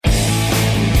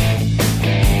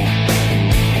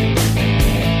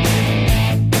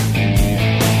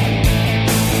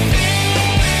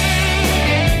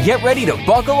Get ready to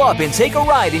buckle up and take a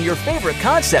ride in your favorite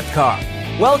concept car.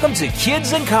 Welcome to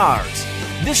Kidz and Karz.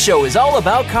 This show is all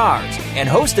about cars and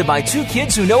hosted by two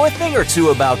kids who know a thing or two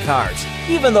about cars,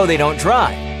 even though they don't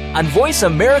drive. On Voice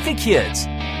America Kids.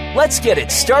 Let's get it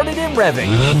started and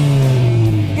revving.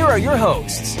 Here are your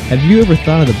hosts. Have you ever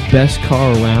thought of the best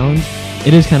car around?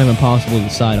 It is kind of impossible to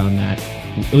decide on that.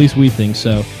 At least we think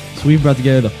so. So we've brought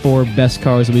together the 4 best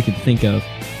cars that we could think of.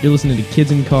 You're listening to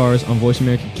Kidz and Karz on Voice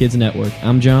America Kids Network.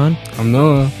 I'm John. I'm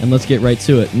Noah. And let's get right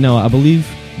to it. Noah, I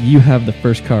believe you have the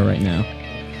first car right now.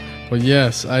 Well,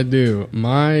 yes, I do.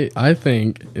 I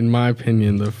think, in my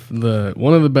opinion, the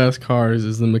one of the best cars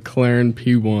is the McLaren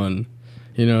P1.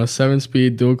 You know,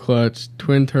 7-speed, dual clutch,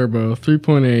 twin turbo,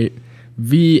 3.8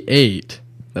 V8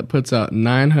 that puts out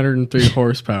 903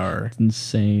 horsepower. It's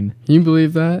insane. Can you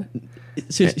believe that?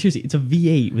 Seriously, it's a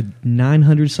V8 with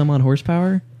 900 some odd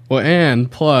horsepower? Well, and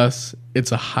plus,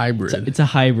 it's a hybrid. It's a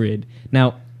hybrid.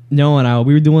 Now, Noah and I,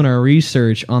 we were doing our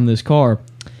research on this car.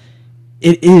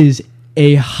 It is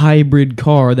a hybrid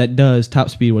car that does top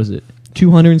speed, what is it,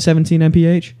 217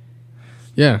 mph?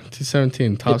 Yeah,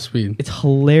 217, top speed. It's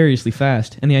hilariously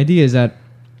fast. And the idea is that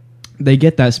they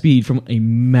get that speed from a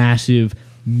massive,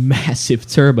 massive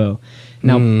turbo.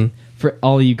 Now, for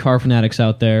all you car fanatics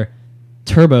out there,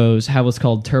 turbos have what's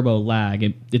called turbo lag.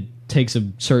 It takes a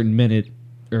certain minute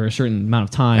or a certain amount of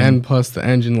time. And plus the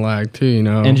engine lag, too, you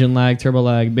know. Engine lag, turbo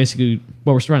lag. Basically,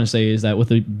 what we're trying to say is that with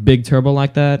a big turbo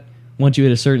like that, once you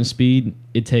hit a certain speed,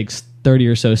 it takes 30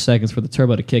 or so seconds for the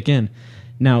turbo to kick in.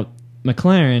 Now,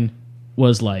 McLaren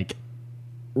was like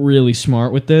really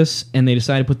smart with this, and they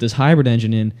decided to put this hybrid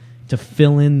engine in to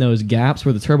fill in those gaps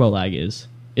where the turbo lag is.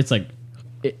 It's like,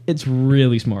 it's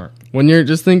really smart. When you're,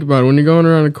 just think about it, when you're going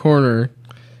around a corner,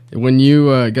 when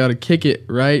you got to kick it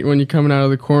right when you're coming out of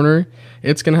the corner,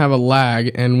 it's going to have a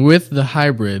lag, and with the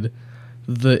hybrid,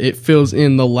 it fills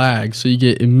in the lag, so you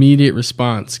get immediate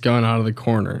response going out of the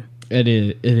corner. It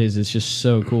is. It's just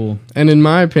so cool. And in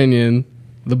my opinion,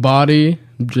 the body,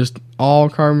 just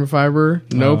all carbon fiber,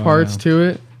 no parts to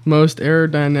it, most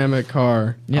aerodynamic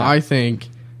car, I think,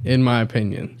 in my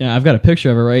opinion. Yeah, I've got a picture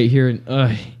of it right here.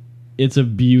 It's a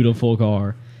beautiful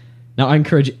car. Now, I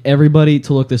encourage everybody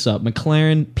to look this up.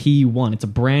 McLaren P1. It's a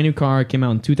brand new car. It came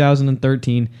out in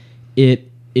 2013.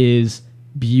 It is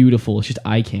beautiful. It's just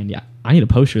eye candy. I need a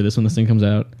poster of this when this thing comes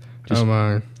out. Just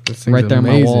my. This thing's right there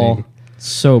amazing. on my wall.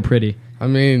 So pretty. I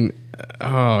mean,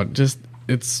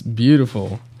 it's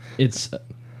beautiful.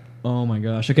 Oh my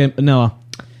gosh. Okay, Noah,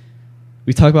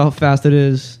 we talked about how fast it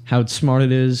is, how smart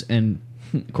it is, and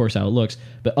of course how it looks.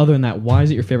 But other than that, why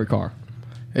is it your favorite car?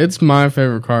 It's my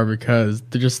favorite car because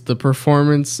just the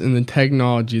performance and the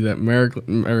technology that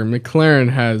McLaren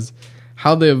has,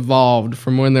 how they evolved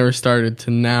from when they were started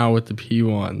to now with the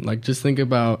P1. Like, just think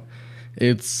about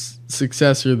its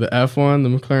successor, the F1, the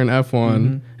McLaren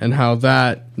F1, and how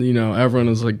that, you know, everyone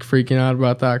was like freaking out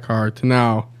about that car to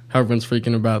now everyone's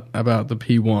freaking about the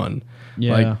P1.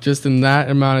 Yeah. Like, just in that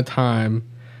amount of time,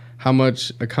 how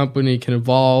much a company can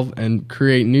evolve and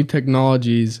create new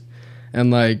technologies,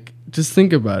 and like, just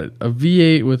think about it. A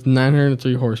V8 with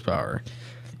 903 horsepower.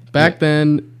 Back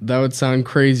then, that would sound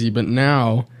crazy, but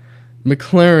now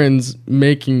McLaren's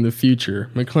making the future.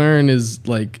 McLaren is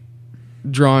like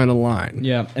drawing a line.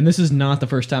 Yeah, and this is not the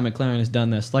first time McLaren has done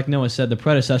this. Like Noah said, the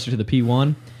predecessor to the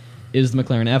P1 is the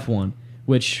McLaren F1,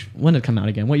 which, when did it come out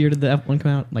again? What year did the F1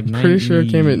 come out? Like 90... Pretty sure it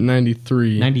came out in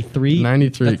 93. 93?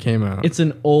 93 it came out. It's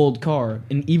an old car,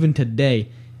 and even today,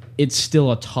 it's still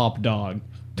a top dog.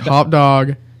 Top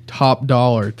dog, top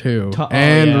dollar, too.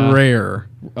 Rare.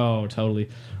 Oh, totally.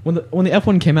 When the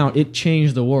F1 came out, it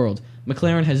changed the world.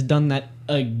 McLaren has done that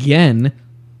again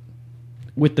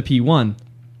with the P1.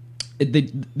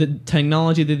 The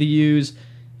technology that they use,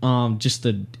 just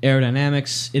the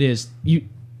aerodynamics, it is...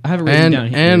 I have it written down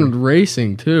here. And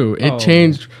racing, too. It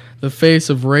changed the face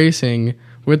of racing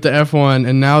with the F1,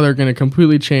 and now they're going to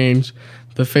completely change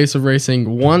the face of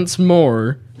racing once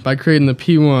more by creating the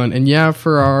P1. And yeah,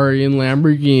 Ferrari and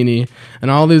Lamborghini and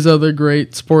all these other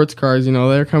great sports cars, you know,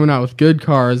 they're coming out with good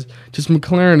cars. Just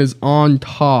McLaren is on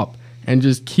top and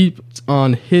just keeps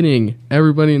on hitting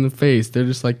everybody in the face. They're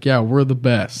just like, yeah, we're the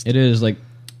best. It is like,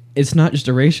 it's not just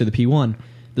a racer, the P1.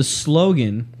 The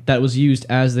slogan that was used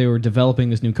as they were developing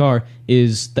this new car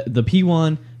is the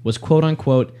P1 was, quote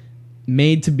unquote,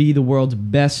 made to be the world's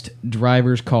best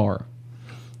driver's car.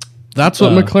 That's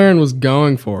what McLaren was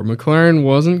going for. McLaren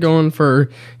wasn't going for,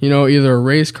 you know, either a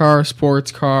race car,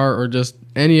 sports car, or just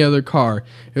any other car.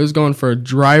 It was going for a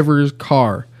driver's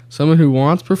car. Someone who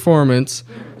wants performance,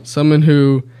 someone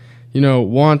who, you know,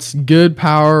 wants good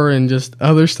power and just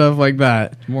other stuff like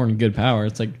that. It's more than good power.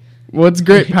 It's like Well, it's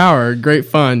great power, great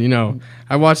fun. You know,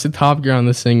 I watched the Top Gear on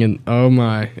this thing, and oh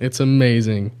my, it's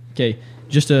amazing. Okay,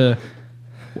 just a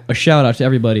shout out to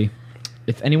everybody.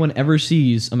 If anyone ever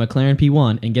sees a McLaren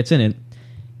P1 and gets in it,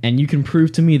 and you can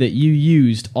prove to me that you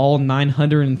used all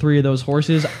 903 of those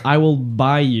horses, I will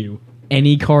buy you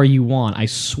any car you want. I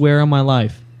swear on my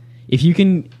life. If you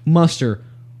can muster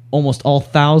almost all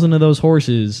 1,000 of those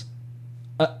horses,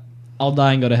 I'll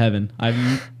die and go to heaven.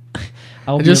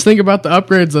 Just think about the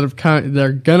upgrades that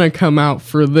are gonna come out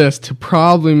for this to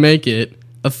probably make it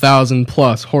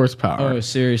 1,000+ horsepower. Oh,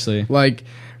 seriously. Like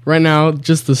right now,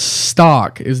 just the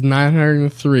stock is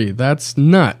 903. That's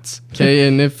nuts. Okay,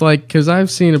 and if because I've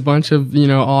seen a bunch of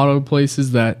auto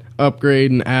places that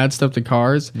upgrade and add stuff to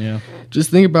cars. Yeah.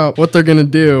 Just think about what they're gonna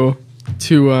do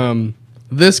to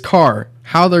this car,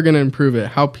 how they're gonna improve it,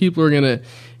 how people are gonna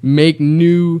make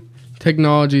new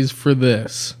technologies for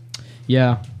this.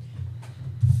 Yeah.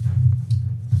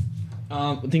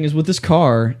 The thing is, with this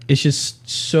car, it's just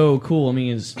so cool. I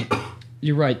mean,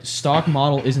 you're right. Stock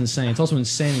model is insane. It's also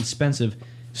insane expensive.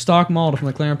 Stock model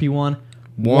from McLaren P1,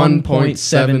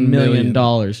 $1.7 million.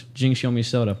 Jinx Yomi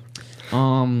Soda.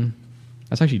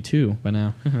 That's actually 2 by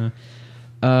now.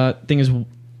 Thing is,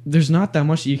 there's not that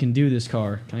much that you can do with this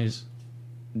car.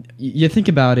 You think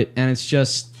about it, and it's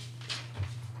just,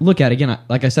 look at it again.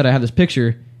 Like I said, I have this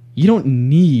picture. You don't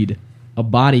need a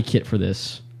body kit for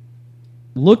this.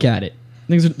 Look at it.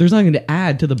 There's nothing to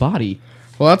add to the body.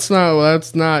 Well, that's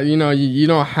not. You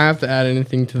don't have to add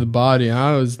anything to the body.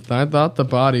 I thought the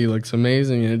body looks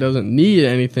amazing, and it doesn't need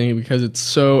anything because it's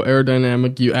so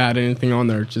aerodynamic. You add anything on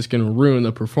there, it's just going to ruin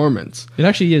the performance. It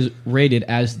actually is rated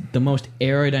as the most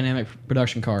aerodynamic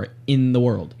production car in the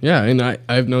world. Yeah, and I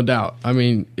have no doubt. I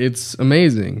mean, it's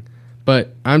amazing,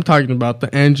 but I'm talking about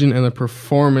the engine and the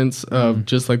performance of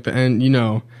just like the end.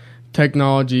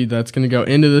 Technology that's going to go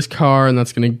into this car and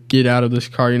that's going to get out of this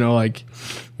car. Like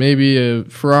maybe a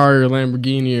Ferrari or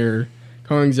Lamborghini or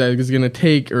Koenigsegg is going to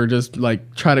take or just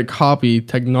like try to copy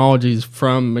technologies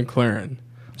from McLaren.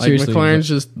 Like Seriously, McLaren's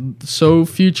just so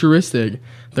futuristic.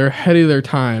 They're ahead of their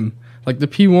time. Like the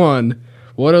P1,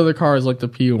 what other car is like the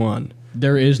P1?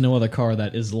 There is no other car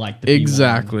that is like the P1,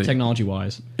 exactly,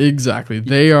 technology-wise. Exactly.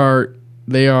 They are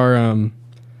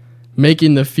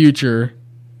making the future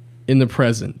in the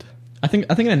present. I think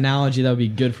an analogy that would be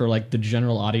good for like the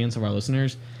general audience of our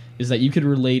listeners is that you could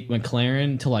relate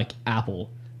McLaren to like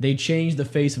Apple. They changed the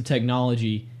face of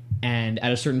technology, and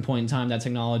at a certain point in time, that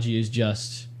technology is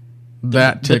just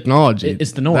technology.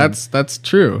 It's the norm. That's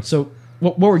true. So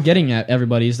what we're getting at,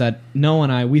 everybody, is that Noah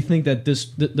and I, we think that the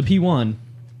P1,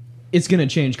 it's going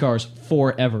to change cars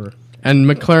forever. And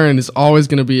McLaren is always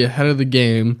going to be ahead of the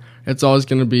game. It's always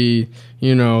going to be,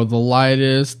 the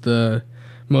lightest, the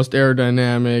most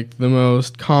aerodynamic, the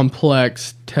most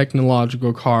complex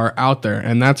technological car out there,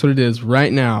 and that's what it is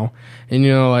right now. And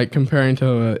like comparing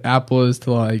to Apple is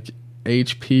to like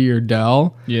HP or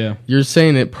Dell, you're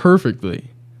saying it perfectly.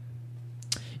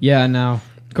 Yeah. Now,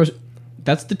 of course,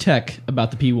 that's the tech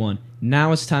about the P1.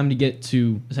 Now it's time to get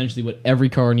to essentially what every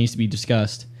car needs to be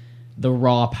discussed: the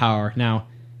raw power. Now,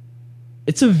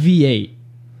 it's a V8.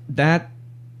 That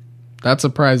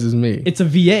surprises me. It's a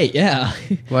V8, yeah.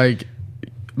 Like.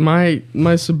 My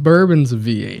Suburban's a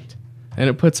V8, and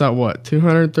it puts out,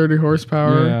 230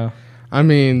 horsepower? Yeah. I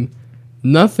mean,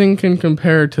 nothing can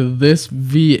compare to this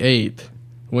V8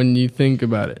 when you think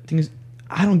about it. The thing is,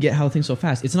 I don't get how it thinks so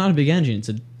fast. It's not a big engine. It's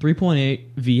a 3.8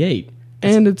 V8.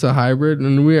 And it's a hybrid,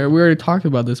 and we already talked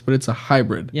about this, but it's a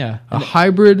hybrid. Yeah. A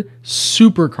hybrid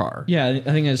supercar. Yeah, I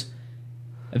think it's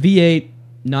a V8,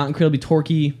 not incredibly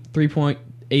torquey,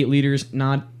 3.8 liters,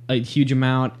 not a huge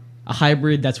amount. A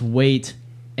hybrid that's weight.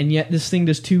 And yet this thing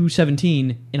does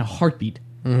 217 in a heartbeat.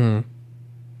 Mm-hmm.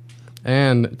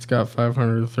 And it's got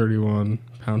 531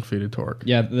 pound-feet of torque.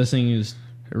 Yeah, this thing is...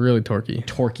 really torquey.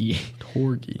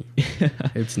 Torquey.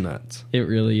 It's nuts. It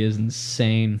really is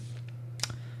insane.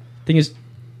 Thing is,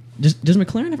 does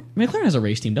McLaren... McLaren has a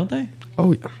race team, don't they?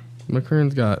 Oh, yeah.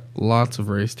 McLaren's got lots of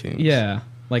race teams. Yeah.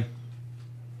 Like,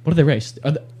 what do they race?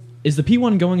 Is the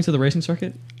P1 going into the racing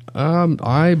circuit?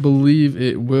 I believe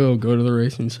it will go to the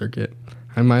racing circuit.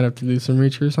 I might have to do some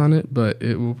research on it, but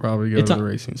it will probably go to the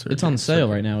racing circuit. It's on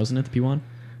sale right now, isn't it, the P1?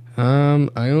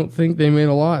 I don't think they made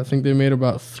a lot. I think they made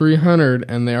about 300,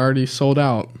 and they already sold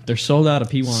out. They're sold out of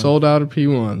P1. Sold out of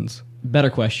P1s. Better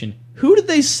question. Who did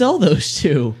they sell those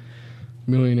to?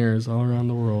 Millionaires all around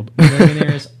the world.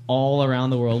 Millionaires all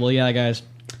around the world. Well, yeah, guys.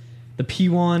 The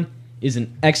P1 is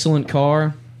an excellent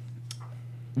car.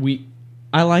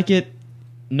 I like it.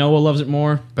 Noah loves it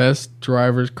more. Best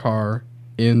driver's car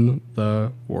in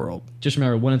the world. Just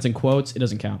remember, when it's in quotes, it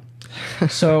doesn't count.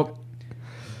 So,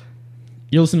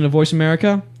 You're listening to Voice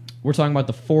America. We're talking about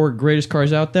the 4 greatest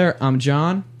cars out there. I'm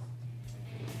John.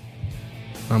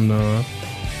 I'm Noah.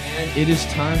 And it is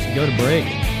time to go to break.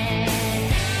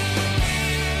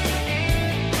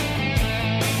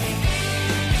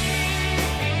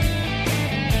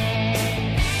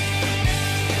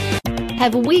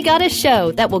 Have we got a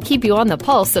show that will keep you on the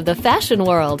pulse of the fashion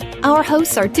world? Our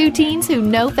hosts are 2 teens who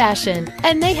know fashion,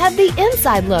 and they have the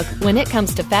inside look when it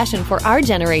comes to fashion for our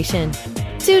generation.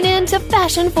 Tune in to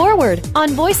Fashion Forward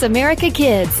on Voice America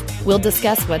Kids. We'll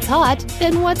discuss what's hot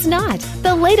and what's not,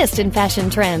 the latest in fashion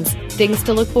trends, things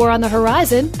to look for on the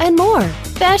horizon, and more.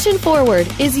 Fashion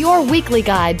Forward is your weekly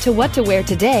guide to what to wear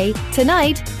today,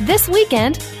 tonight, this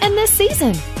weekend, and this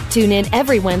season. Tune in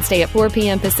every Wednesday at 4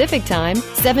 p.m. Pacific Time,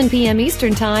 7 p.m.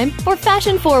 Eastern Time for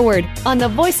Fashion Forward on the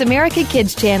Voice America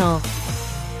Kids channel.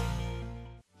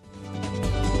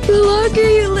 The longer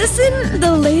you listen,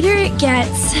 the later it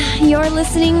gets. You're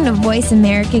listening to Voice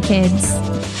America Kids.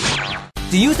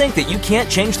 Do you think that you can't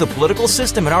change the political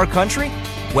system in our country?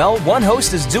 Well, one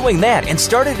host is doing that and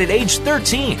started at age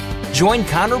 13. Join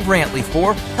Connor Brantley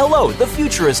for Hello, the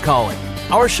Future is Calling.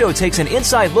 Our show takes an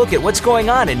inside look at what's going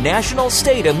on in national,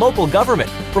 state, and local government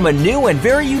from a new and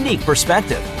very unique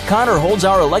perspective. Connor holds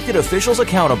our elected officials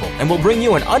accountable and will bring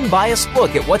you an unbiased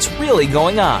look at what's really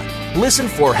going on. Listen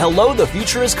for Hello, the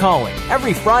Future is Calling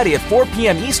every Friday at 4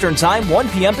 p.m. Eastern Time, 1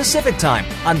 p.m. Pacific Time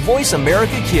on Voice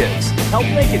America Kids. Help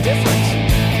make a difference.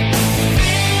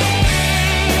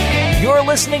 You're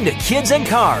listening to Kids and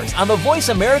Cars on the Voice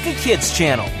America Kids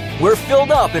channel. We're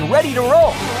filled up and ready to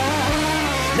roll.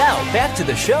 Now, back to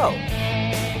the show.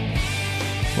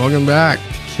 Welcome back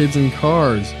to Kids and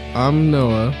Cars. I'm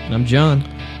Noah. And I'm John.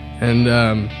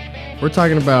 And we're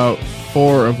talking about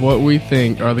 4 of what we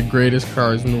think are the greatest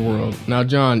cars in the world. Now,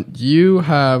 John, you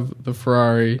have the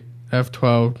Ferrari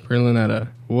F12 Berlinetta.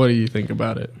 What do you think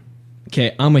about it?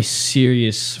 Okay, I'm a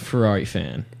serious Ferrari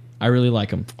fan. I really like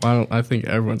them. I think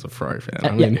everyone's a Ferrari fan.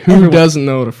 I Yeah, mean, who doesn't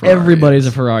know what a Ferrari Everybody's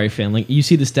is? a Ferrari fan. Like, you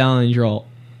see the style and you're all,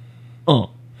 oh.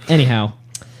 Anyhow,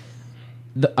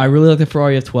 I really like the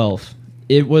Ferrari F12.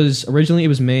 It was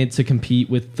made to compete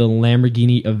with the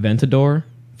Lamborghini Aventador.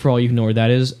 For all you know what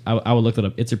that is, I would look that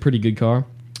up. It's a pretty good car.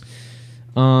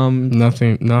 Not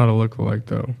a lookalike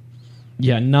though.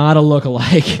 Yeah, not a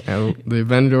lookalike. The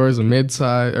Aventador is a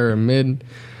mid-size or a It's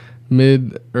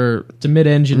a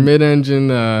mid-engine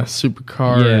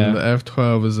supercar, Yeah. and the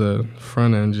F12 is a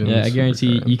front-engine. Yeah, I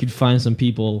guarantee you could find some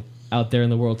people out there in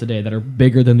the world today that are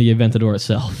bigger than the Aventador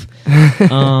itself.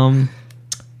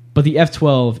 But the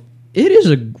F12, it is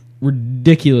a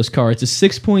ridiculous car. It's a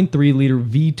 6.3-liter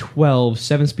V12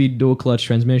 7-speed dual-clutch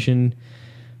transmission,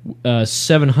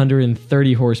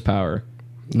 730 horsepower.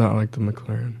 Not like the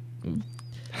McLaren.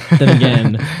 Then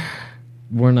again,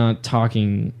 we're not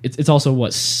talking... It's also,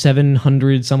 what,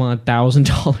 $700 some odd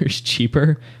 $1,000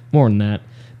 cheaper? More than that.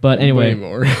 But anyway... Way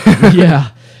more.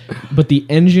 Yeah. But the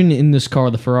engine in this car,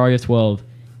 the Ferrari F12,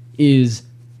 is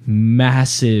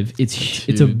massive.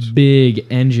 It's a big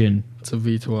engine. It's a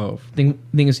V12. Thing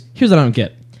is, here's what I don't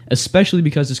get. Especially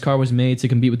because this car was made to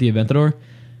compete with the Aventador,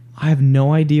 I have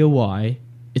no idea why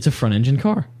it's a front-engine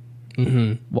car.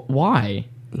 Mm-hmm. Why?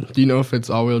 Do you know if it's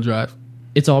all-wheel drive?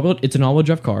 It's an all-wheel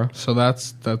drive car. So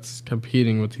that's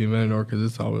competing with the Aventador because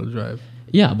it's all-wheel drive.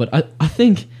 Yeah, but I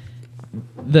think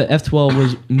the F12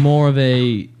 was more of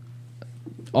a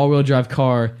all-wheel drive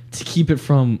car to keep it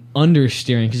from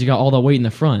understeering because you got all the weight in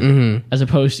the front. Mm-hmm. As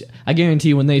opposed to, I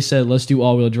guarantee when they said, let's do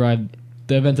all-wheel drive,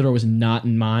 the Aventador was not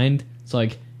in mind. It's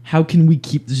like, how can we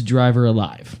keep this driver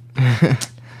alive?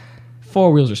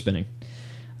 4 wheels are spinning.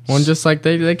 One just like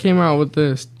they came out with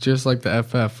this, just like the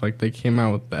FF. Like they came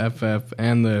out with the FF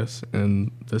and this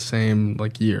in the same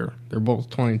year. They're both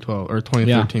 2012 or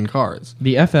 2013 cars.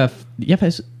 The FF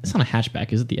is, it's not a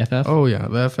hatchback, is it? The FF? Oh yeah,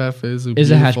 the FF is a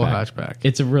beautiful hatchback.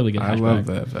 It's a really good hatchback. I love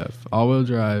the FF. All-wheel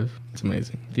drive. It's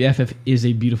amazing. The FF is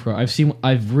a beautiful car.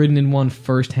 I've ridden in one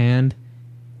firsthand.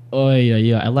 Oh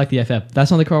yeah. I like the FF.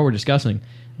 That's not the car we're discussing.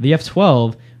 The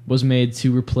F12 was made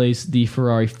to replace the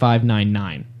Ferrari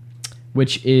 599,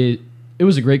 which it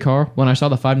was a great car. When I saw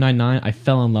the 599, I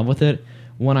fell in love with it.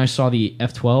 When I saw the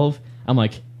F12, I'm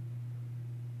like,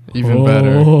 even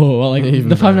better.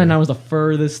 The 599 was the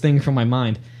furthest thing from my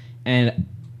mind, and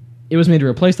it was made to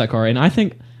replace that car. And I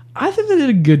think they did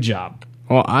a good job.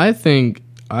 Well, I think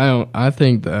the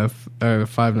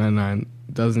 599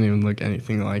 doesn't even look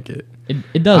anything like it.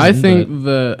 It doesn't. I think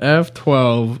the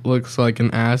F12 looks like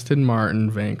an Aston Martin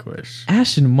Vanquish.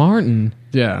 Aston Martin?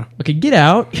 Yeah. Okay, get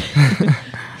out.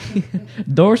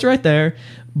 Doors right there.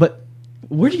 But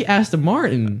Where do you Aston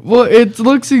Martin? Well, it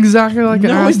looks exactly like an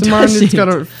No, it Aston Martin. It's got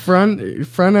a doesn't.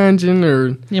 front engine,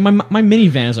 or Yeah, my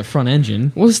minivan is a front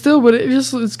engine. well, still, but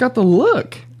it's got the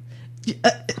look.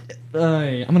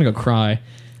 I'm gonna go cry.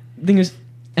 The thing is,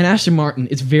 an Aston Martin,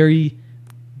 it's very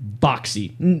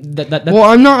boxy. Well,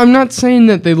 I'm not saying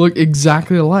that they look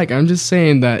exactly alike. I'm just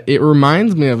saying that it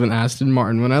reminds me of an Aston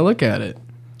Martin when I look at it.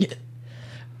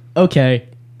 Okay,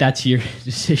 that's your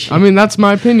decision. I mean, that's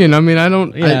my opinion. I mean, I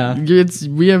don't. Yeah.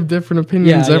 We have different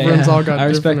opinions. Everyone's all got I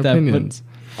respect different that, opinions.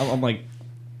 but I'm like,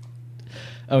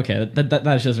 okay, that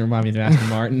just doesn't remind me of Aston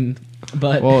Martin.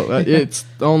 But Well, it's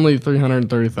only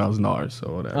 $330,000,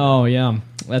 so whatever. oh yeah,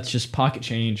 that's just pocket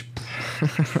change,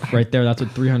 right there. That's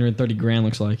what 330 grand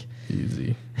looks like.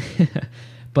 Easy.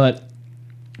 But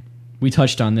we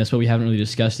touched on this, but we haven't really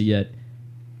discussed it yet.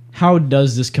 How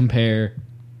does this compare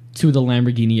to the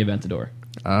Lamborghini Aventador?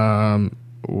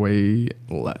 Way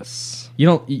less. You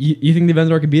don't? You think the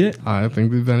Aventador could beat it? I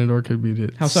think the Aventador could beat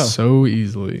it. How so? So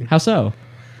easily. How so?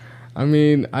 I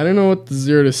mean, I don't know what the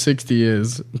 0 to 60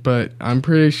 is, but I'm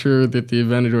pretty sure that the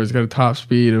Aventador's got a top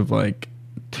speed of like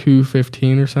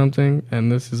 215 or something,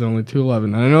 and this is only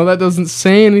 211. And I know that doesn't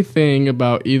say anything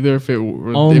about either if it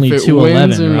Only wins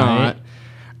 211, or right? not.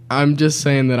 I'm just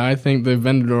saying that I think the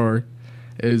Aventador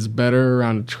is better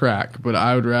around a track, but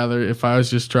I would rather, if I was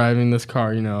just driving this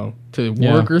car, to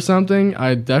work or something,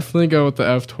 I'd definitely go with the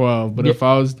F12. But if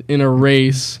I was in a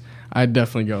race, I'd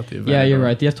definitely go with the Aventador. Yeah, you're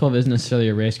right. The F12 isn't necessarily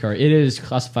a race car. It is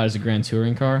classified as a Grand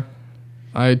Touring car.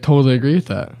 I totally agree with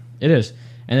that. It is.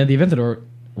 And then the Aventador,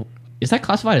 is that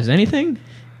classified as anything?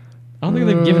 I don't think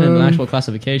they've given it an actual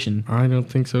classification. I don't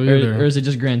think so either. Or is it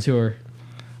just Grand Tour?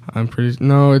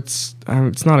 No, it's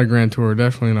not a Grand Tour.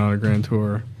 Definitely not a Grand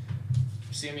Tour.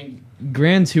 See, I mean,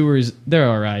 Grand Tours, they're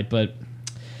all right, but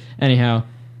anyhow,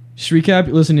 just recap.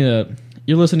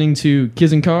 You're listening to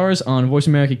Kids and Cars on Voice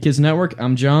America Kids Network.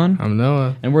 I'm John. I'm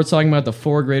Noah. And we're talking about the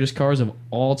 4 greatest cars of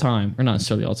all time. Or not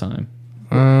necessarily all time.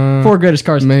 4 greatest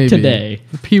cars today.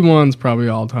 The P1's probably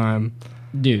all time.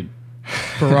 Dude,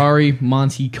 Ferrari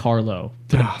Monte Carlo.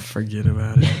 Forget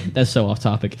about it. That's so off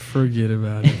topic. Forget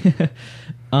about it.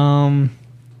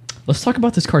 Let's talk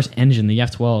about this car's engine, the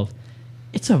F12.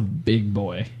 It's a big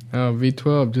boy. Oh,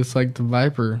 V12, just like the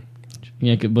Viper.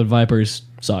 Yeah, but Vipers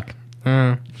suck.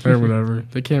 Or whatever.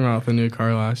 They came out with a new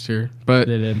car last year. But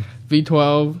They did.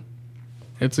 V12,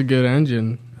 it's a good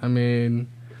engine. I mean,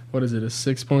 what is it, a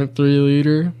 6.3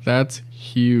 liter? That's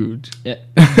huge. Yeah,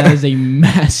 that is a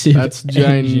massive That's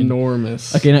engine.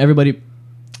 ginormous. Okay, now everybody,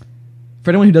 for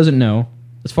anyone who doesn't know,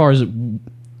 as far as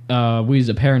we as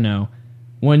a pair know,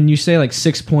 when you say like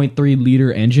 6.3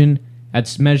 liter engine,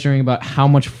 that's measuring about how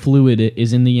much fluid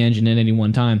is in the engine at any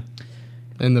one time.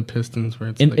 In the pistons where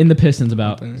it's In the pistons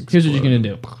about. Here's what you're going to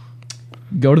do.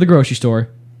 Go to the grocery store,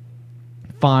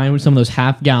 find some of those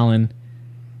half-gallon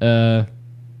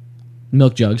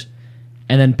milk jugs,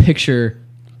 and then picture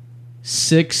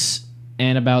 6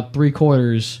 and about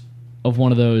 3/4 of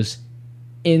one of those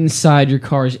inside your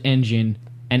car's engine,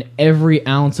 and every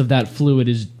ounce of that fluid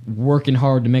is working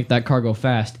hard to make that car go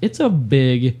fast. It's a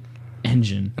big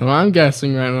engine. Well, I'm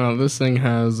guessing right now this thing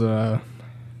has,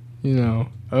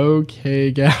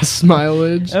 okay gas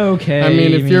mileage. Okay. I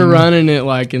mean, if you're running it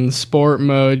like in sport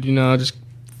mode, just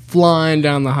flying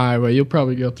down the highway, you'll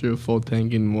probably go through a full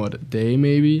tank in a day,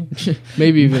 maybe?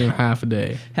 Maybe even in half a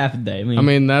day. Half a day. I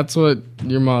mean, that's what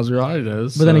your Maserati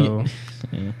does. But then again,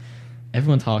 yeah.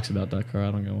 Everyone talks about that car.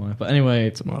 I don't know why. But anyway,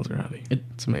 it's a Maserati.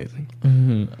 It's amazing.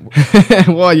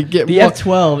 Mm-hmm. Well, you get the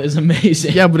F12 is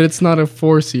amazing. Yeah, but it's not a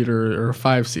 4-seater or a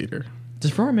 5-seater.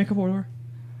 Does Ferrari make a 4-door?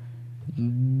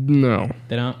 No.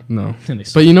 They don't? No.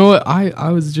 But you know what? I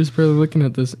was just barely looking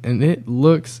at this, and it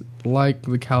looks like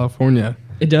the California.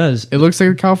 It does. It looks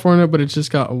like the California, but it's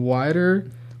just got a wider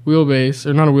wheelbase,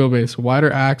 or not a wheelbase, wider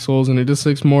axles, and it just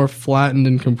looks more flattened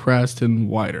and compressed and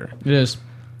wider. It is.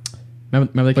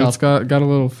 Remember But it's got a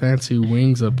little fancy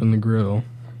wings up in the grill.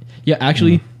 Yeah,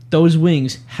 actually, those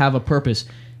wings have a purpose.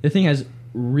 The thing has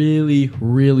really,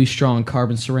 really strong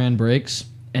carbon saran brakes,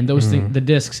 and those the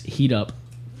discs heat up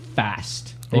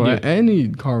fast. Any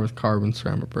car with carbon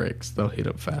ceramic brakes, they'll heat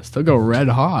up fast. They'll go red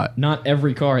hot. Not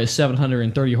every car has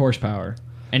 730 horsepower.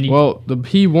 And the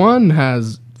P1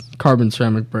 has carbon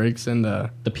ceramic brakes, and the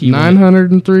P1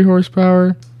 903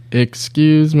 horsepower.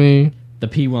 Excuse me. The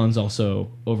P1's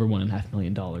also over $1.5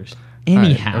 million.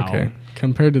 Anyhow. Right, okay.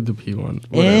 Compared to the P1.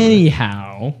 Whatever.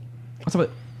 Anyhow.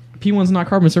 P1's not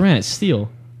carbon ceramic, it's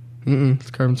steel. It's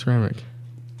carbon ceramic.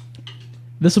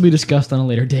 This will be discussed on a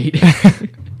later date.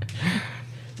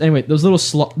 Anyway, those little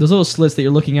slits that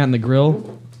you're looking at in the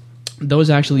grill,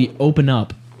 those actually open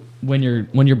up when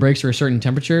your brakes are a certain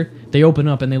temperature, they open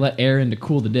up and they let air in to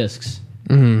cool the discs.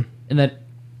 Mm-hmm. And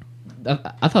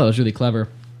I thought it was really clever.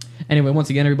 Anyway, once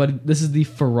again, everybody, this is the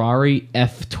Ferrari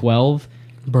F12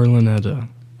 Berlinetta.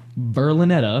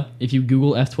 If you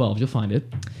Google F12, you'll find it.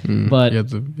 But you have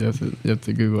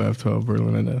to Google F12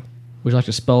 Berlinetta. Would you like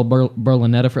to spell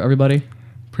Berlinetta for everybody?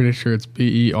 Pretty sure it's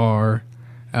BERLINETTA.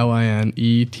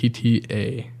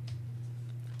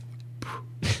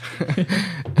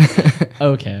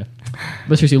 Okay.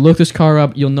 But seriously, look this car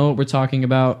up. You'll know what we're talking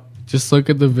about. Just look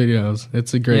at the videos.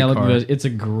 It's a great car. It's a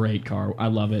great car. I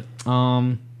love it.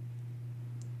 How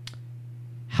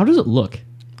does it look?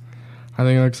 I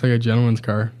think it looks like a gentleman's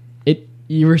car.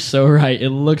 You were so right.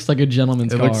 It looks like a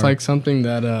gentleman's car. It looks like something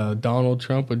that Donald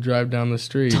Trump would drive down the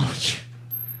street.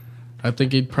 I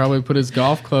think he'd probably put his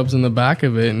golf clubs in the back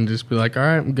of it and just be like, all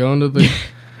right, I'm going to the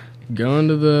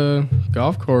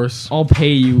golf course. I'll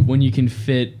pay you when you can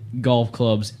fit golf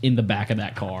clubs in the back of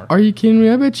that car. Are you kidding me?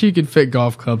 I bet you could fit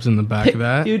golf clubs in the back of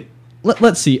that. Dude,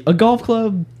 let's see. A golf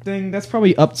club thing, that's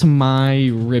probably up to my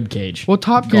rib cage. Well,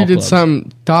 Top Gear did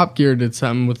something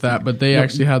with that, but they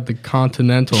actually had the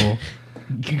Continental.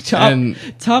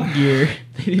 Top Gear.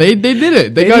 They did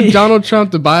it. They got Donald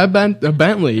Trump to buy a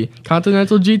Bentley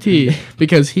Continental GT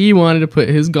because he wanted to put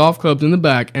his golf clubs in the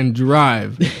back and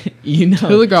drive to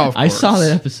the golf course. I saw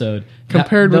that episode.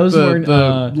 Compared with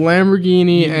the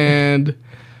Lamborghini and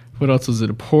what else was it?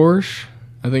 A Porsche?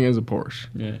 I think it was a Porsche.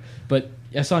 Yeah, but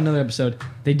I saw another episode.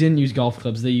 They didn't use golf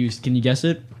clubs. They used, can you guess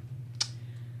it?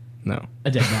 No.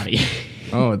 A dead body.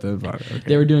 Oh, a dead body. Okay.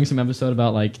 They were doing some episode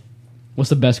about like, what's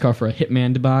the best car for a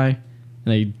hitman to buy? And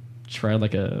they tried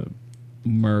like a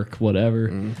Merc, whatever.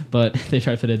 But they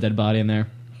tried to fit a dead body in there.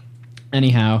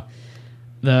 Anyhow,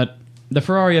 the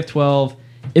Ferrari F12,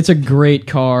 it's a great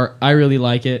car. I really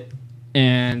like it.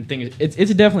 And it's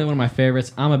definitely one of my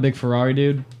favorites. I'm a big Ferrari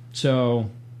dude. So,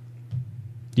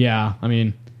 yeah, I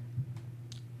mean,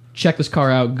 check this car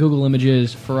out. Google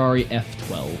images, Ferrari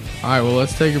F12. All right, well,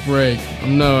 let's take a break.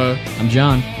 I'm Noah. I'm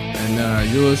John. And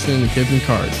you're listening to Kids and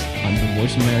Cars on the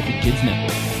Voice America Kids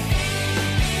Network.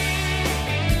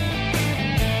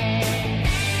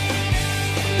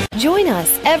 Join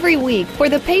us every week for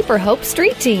the Paper Hope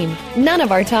Street Team. None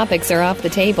of our topics are off the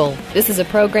table. This is a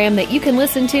program that you can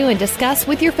listen to and discuss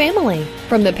with your family.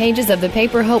 From the pages of the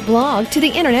Paper Hope blog to the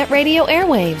internet radio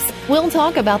airwaves, we'll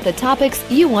talk about the topics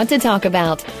you want to talk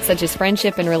about, such as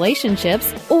friendship and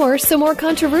relationships, or some more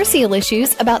controversial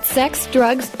issues about sex,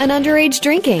 drugs, and underage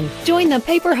drinking. Join the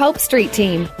Paper Hope Street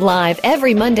Team live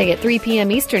every Monday at 3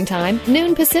 p.m. Eastern Time,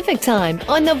 noon Pacific Time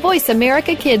on the Voice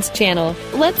America Kids channel.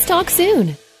 Let's talk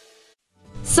soon.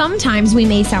 Sometimes we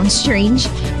may sound strange,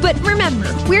 but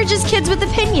remember, we're just kids with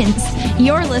opinions.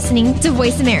 You're listening to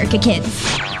Voice America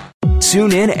Kids.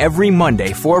 Tune in every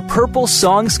Monday for Purple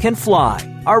Songs Can Fly.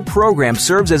 Our program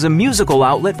serves as a musical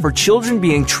outlet for children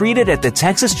being treated at the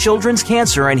Texas Children's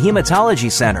Cancer and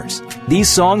Hematology Centers. These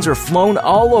songs are flown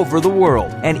all over the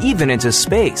world and even into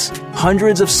space.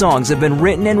 Hundreds of songs have been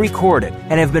written and recorded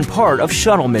and have been part of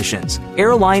shuttle missions,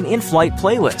 airline in-flight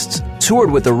playlists, toured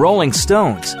with the Rolling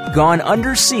Stones, gone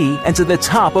undersea and to the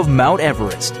top of Mount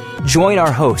Everest. Join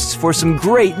our hosts for some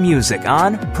great music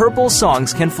on Purple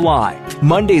Songs Can Fly,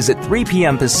 Mondays at 3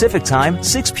 p.m. Pacific Time,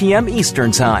 6 p.m.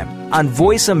 Eastern Time on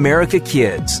Voice America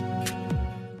Kids.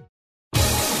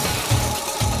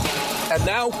 And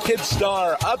now, Kids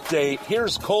Star Update.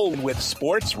 Here's Cole with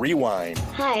Sports Rewind.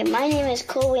 Hi, my name is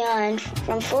Cole Whelan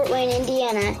from Fort Wayne,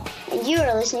 Indiana, and you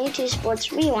are listening to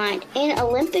Sports Rewind. In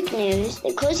Olympic news,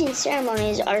 the closing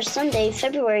ceremonies are Sunday,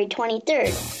 February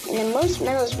 23rd, and the most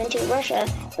medals went to Russia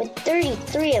with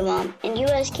 33 of them, and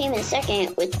U.S. came in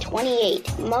second with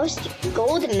 28. Most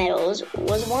gold medals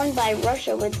was won by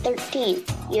Russia with 13.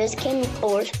 U.S. came in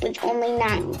fourth with only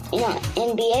 9. In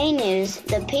NBA news,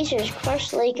 the Pacers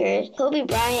crushed Lakers. Kobe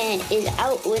Bryant is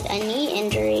out with a knee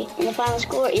injury, and the final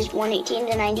score is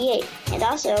 118-98. And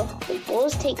also, the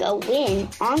Bulls take a win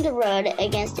on the road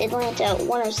against Atlanta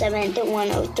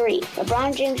 107-103.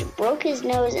 LeBron James broke his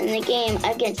nose in the game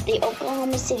against the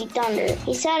Oklahoma City Thunder.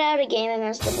 He sat out a game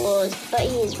against the Bulls, but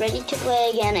he is ready to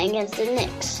play again against the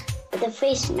Knicks with a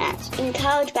face mask. In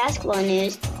college basketball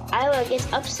news, Iowa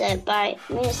gets upset by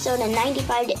Minnesota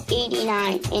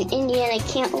 95-89, and Indiana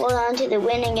can't hold on to the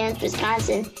win against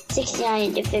Wisconsin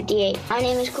 69-58. My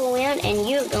name is Cole Whelan, and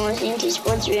you've been listening to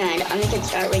Sports Rewind on the Kids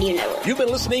Star Radio Network. You've been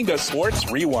listening to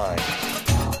Sports Rewind.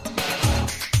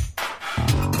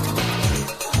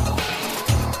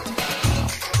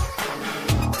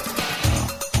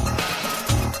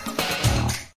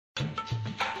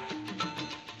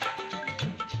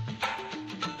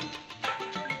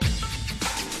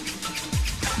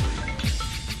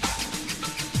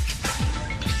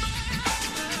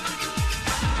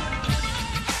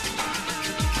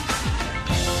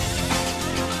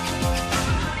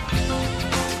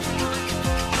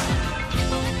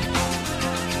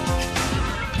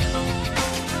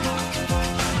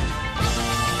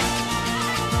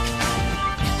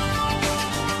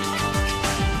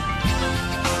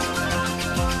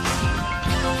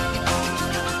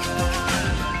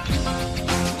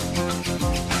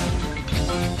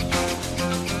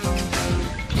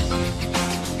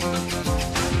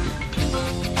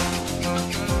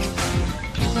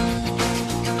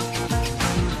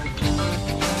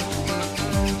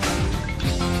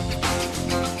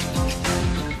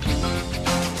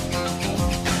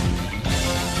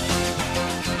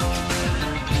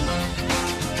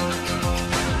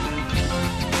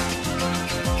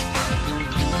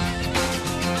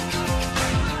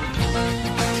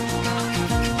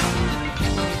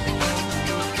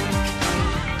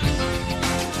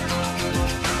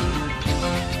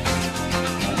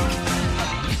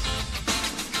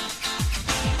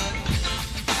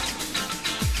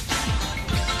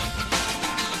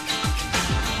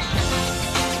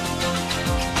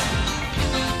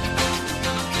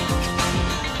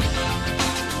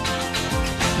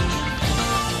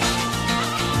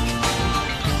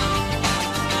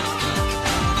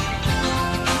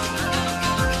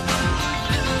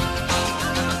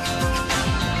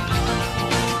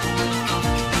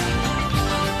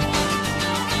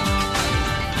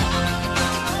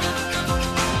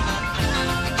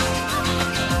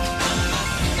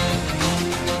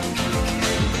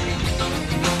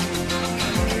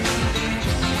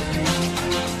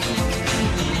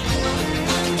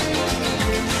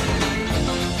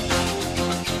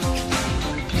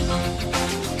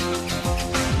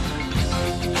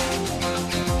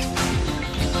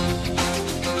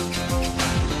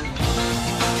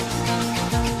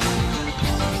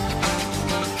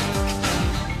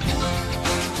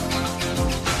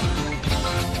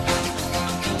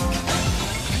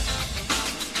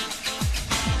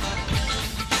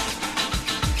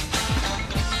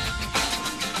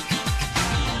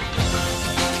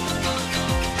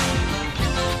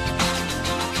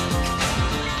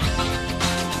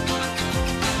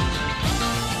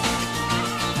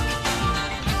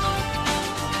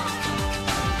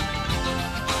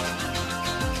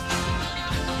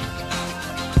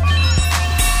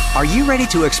 Are you ready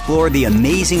to explore the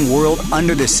amazing world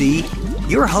under the sea?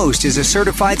 Your host is a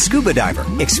certified scuba diver,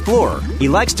 explorer. He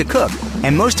likes to cook,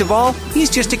 and most of all, he's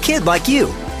just a kid like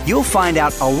you. You'll find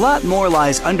out a lot more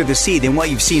lies under the sea than what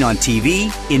you've seen on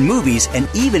TV, in movies, and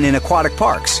even in aquatic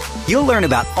parks. You'll learn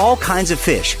about all kinds of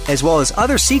fish, as well as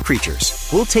other sea creatures.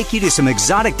 We'll take you to some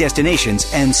exotic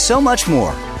destinations and so much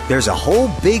more. There's a whole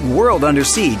big world under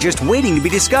sea just waiting to be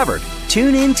discovered.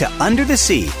 Tune in to Under the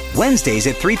Sea, Wednesdays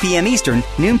at 3 p.m. Eastern,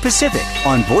 noon Pacific,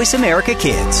 on Voice America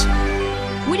Kids.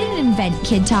 We didn't invent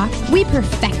Kid Talk, we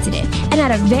perfected it, and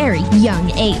at a very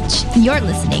young age. You're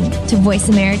listening to Voice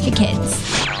America Kids.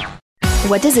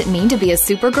 What does it mean to be a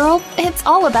supergirl? It's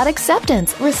all about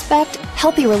acceptance, respect,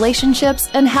 healthy relationships,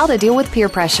 and how to deal with peer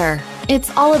pressure.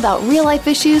 It's all about real-life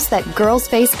issues that girls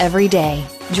face every day.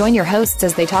 Join your hosts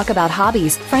as they talk about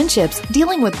hobbies, friendships,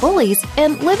 dealing with bullies,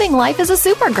 and living life as a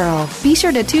supergirl. Be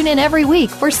sure to tune in every week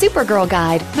for Supergirl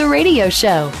Guide, the radio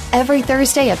show, every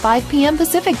Thursday at 5 p.m.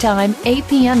 Pacific Time, 8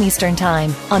 p.m. Eastern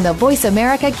Time, on the Voice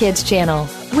America Kids channel.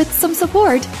 With some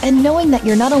support and knowing that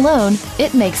you're not alone,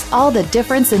 it makes all the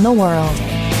difference in the world.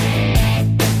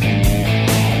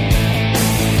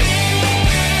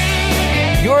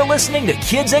 You're listening to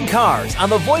Kids and Cars on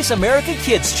the Voice America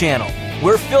Kids channel.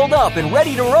 We're filled up and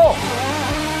ready to roll.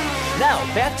 Now,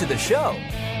 back to the show.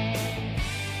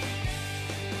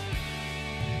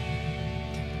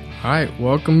 All right,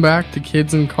 welcome back to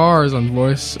Kids and Cars on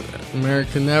Voice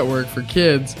America Network for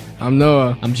Kids. I'm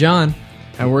Noah. I'm John.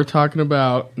 And we're talking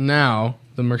about now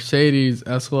the Mercedes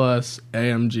SLS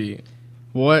AMG.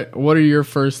 What are your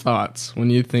first thoughts when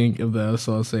you think of the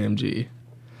SLS AMG?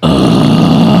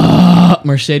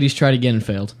 Mercedes tried again and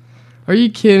failed. Are you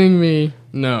kidding me?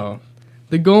 No.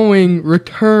 The Gullwing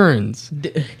returns.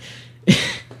 The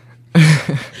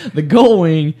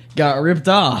Gullwing got ripped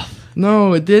off.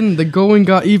 No, it didn't. The Gullwing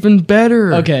got even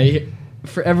better. Okay,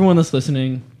 for everyone that's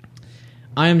listening,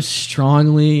 I am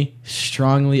strongly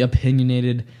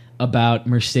opinionated about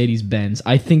Mercedes-Benz.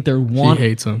 I think they're one... He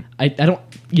hates them. I don't...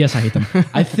 Yes, I hate them.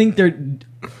 I think they're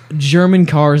German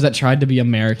cars that tried to be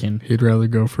American. He'd rather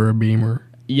go for a Beamer.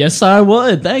 Yes, I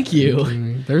would. Thank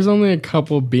you. There's only a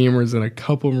couple Beamers and a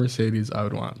couple Mercedes I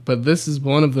would want, but this is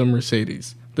one of the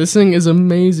Mercedes. This thing is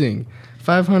amazing.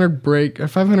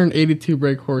 582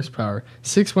 brake horsepower,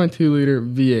 6.2 liter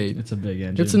V8. It's a big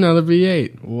engine. It's another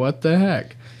V8. What the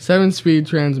heck? 7-speed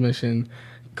transmission,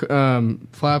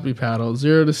 flappy paddle,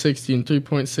 0 to 60 in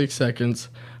 3.6 seconds,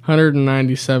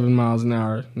 197 miles an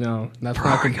hour. No, that's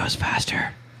not good. Goes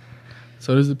faster.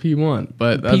 So does the P1,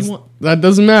 but that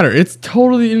doesn't matter. It's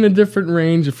totally in a different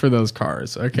range for those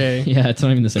cars, okay? Yeah, it's not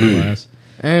even the same class.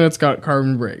 And it's got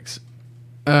carbon brakes.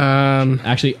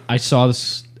 Actually, I saw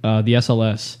this, the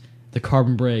SLS, the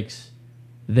carbon brakes,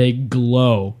 they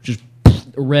glow, just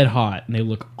red hot, and they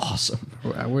look awesome.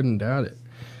 I wouldn't doubt it.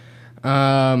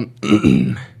 The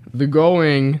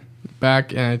Gullwing,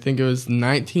 back in, I think it was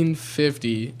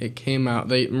 1950, it came out,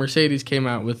 Mercedes came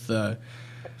out with the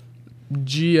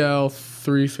GL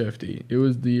 350. It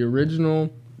was the original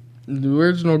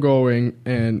Gullwing,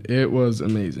 and it was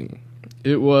amazing.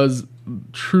 It was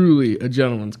truly a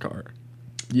gentleman's car.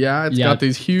 Yeah, it's got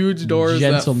these huge doors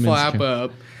that flap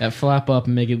up. That flap up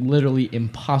and make it literally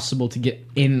impossible to get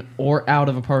in or out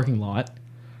of a parking lot.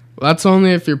 That's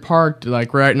only if you're parked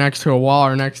like right next to a wall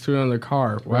or next to another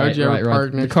car. Why would you ever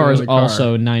park next to another car? The car is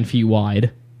also 9 feet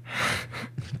wide.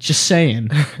 Just saying.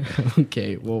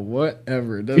 Okay, well,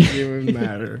 whatever. It doesn't even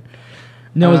matter.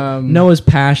 Noah's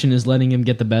passion is letting him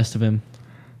get the best of him.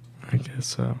 I guess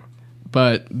so.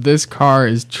 But this car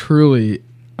is truly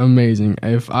amazing.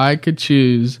 If I could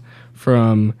choose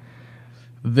from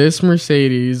this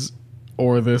Mercedes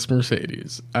or this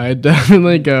Mercedes, I'd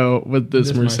definitely go with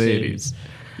this Mercedes.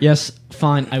 Yes,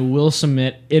 fine. I will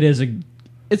submit it's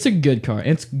a good car.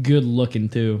 It's good looking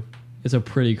too. It's a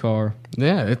pretty car.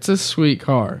 Yeah, it's a sweet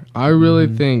car. I really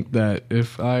think that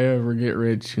if I ever get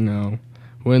rich, win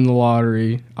the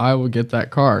lottery, I will get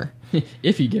that car.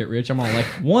 If you get rich, I'm all like,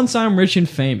 once I'm rich and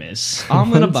famous,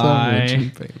 I'm going to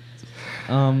buy.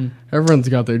 Everyone's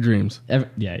got their dreams.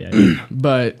 Yeah.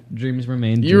 But dreams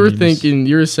remain you were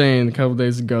saying a couple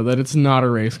days ago that it's not a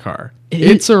race car.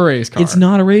 It's a race car. It's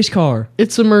not a race car.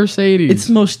 It's a Mercedes. It's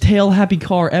the most tail-happy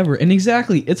car ever. And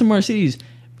exactly, it's a Mercedes.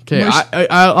 Okay,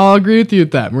 I'll agree with you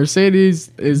with that.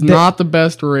 Mercedes is not the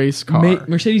best race car.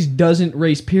 Mercedes doesn't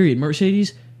race, period.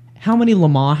 Mercedes, how many Le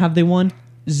Mans have they won?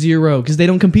 0, because they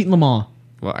don't compete in Le Mans.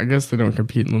 Well, I guess they don't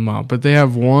compete in Le Mans, but they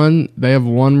have one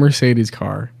Mercedes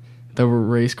car, the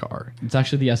race car. It's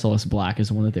actually the SLS Black is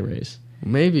the one that they race.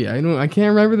 Maybe. I can't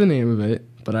remember the name of it,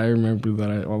 but I remember that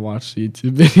I watched the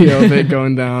YouTube video of it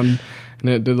going down and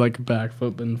it did like a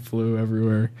backflip and flew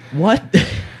everywhere. What?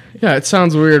 Yeah, it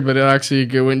sounds weird, but it actually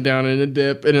went down in a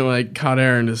dip and it like caught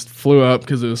air and just flew up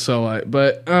because it was so light.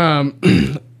 But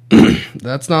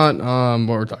that's not what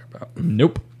we're talking about.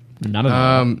 Nope. Not at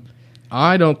all.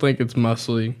 I don't think it's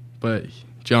muscly, but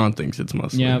John thinks it's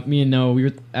muscly. Yeah, me and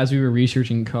Noah, as we were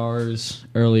researching cars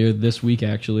earlier this week,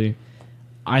 actually,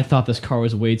 I thought this car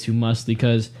was way too muscly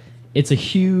because it's a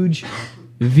huge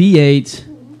V8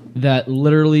 that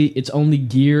literally its only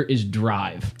gear is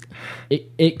drive.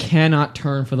 It cannot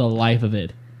turn for the life of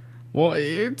it. Well,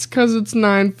 it's because it's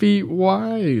 9 feet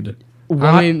wide.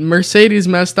 I mean, Mercedes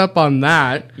messed up on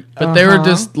that, but they were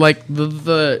just like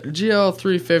the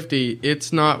GL350.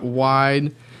 It's not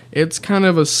wide. It's kind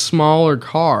of a smaller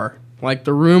car. Like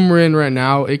the room we're in right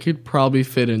now, it could probably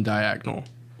fit in diagonal.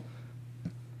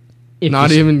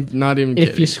 Not even kidding.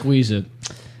 If you squeeze it.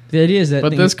 The idea is that.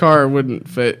 But this car wouldn't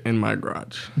fit in my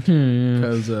garage.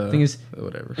 Because thing is,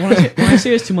 whatever. When I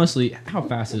say it's too muscly, how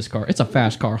fast is this car? It's a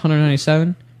fast car.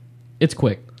 197. It's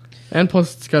quick. And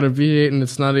plus, it's got a V8, and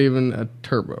it's not even a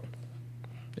turbo.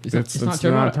 It's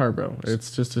not turbo.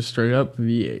 It's just a straight up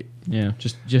V8. Yeah,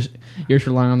 just you're just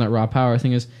relying on that raw power.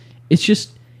 Thing is,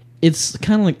 it's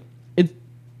kind of like it.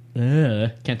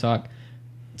 Can't talk.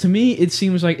 To me, it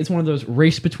seems like it's one of those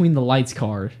race between the lights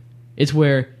cars. It's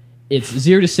where it's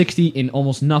 0 to 60 in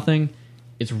almost nothing.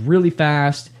 It's really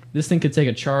fast. This thing could take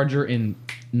a Charger in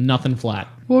nothing flat.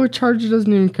 Well, a Charger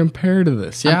doesn't even compare to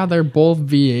this. Yeah, they're both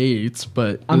V8s,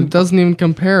 but it doesn't even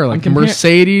compare. Like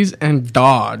Mercedes and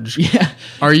Dodge. Yeah.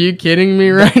 Are you kidding me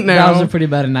right now? That was a pretty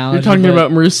bad analogy. You're talking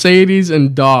about Mercedes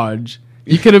and Dodge.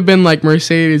 You could have been like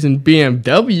Mercedes and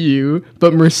BMW,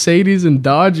 but Mercedes and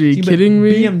Dodge, are you kidding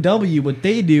me? BMW, what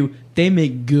they do, they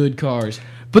make good cars.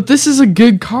 But this is a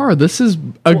good car. This is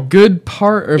a good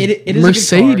part of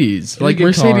Mercedes. Like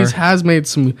Mercedes has made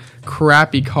some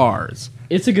crappy cars.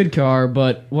 It's a good car,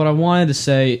 but what I wanted to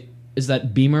say is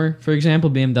that Beamer, for example,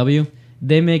 BMW,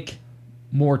 they make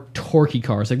more torquey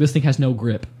cars. Like this thing has no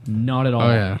grip, not at all.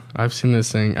 Oh yeah, I've seen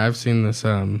this thing. I've seen this.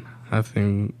 I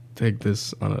think take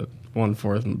this on a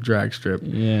 1/4 drag strip.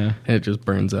 Yeah, and it just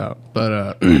burns out.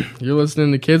 But you're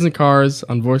listening to Kids and Cars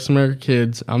on Voice America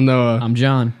Kids. I'm Noah. I'm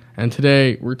John. And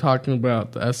today we're talking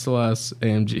about the SLS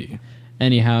AMG.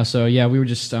 Anyhow, so yeah, we were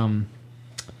just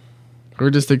we're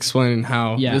just explaining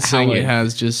how this thing it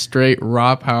has just straight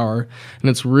raw power, and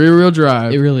it's rear-wheel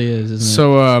drive. It really is, isn't it?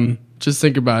 So just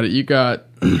think about it. You got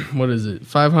what is it?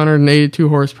 582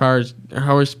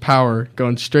 horsepower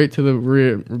going straight to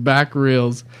the back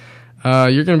reels.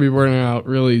 You're going to be burning out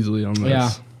real easily on this. Yeah.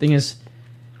 Thing is,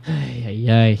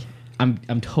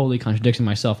 I'm totally contradicting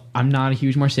myself. I'm not a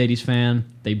huge Mercedes fan.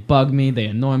 They bug me. They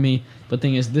annoy me. But the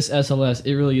thing is, this SLS,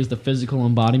 it really is the physical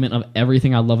embodiment of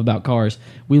everything I love about cars.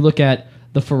 We look at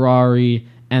the Ferrari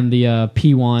and the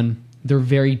P1. They're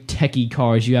very techy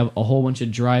cars. You have a whole bunch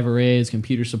of driver aids,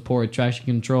 computer support, traction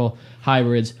control,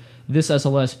 hybrids. This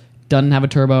SLS doesn't have a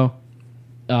turbo.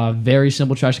 Very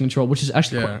simple traction control, which is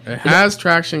actually... Yeah, it has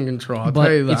traction control. I'll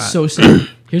tell you that. It's so simple.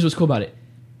 Here's what's cool about it.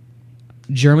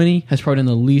 Germany has probably done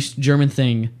the least German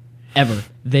thing ever.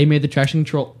 They made the traction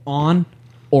control on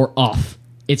or off.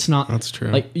 It's not... That's true.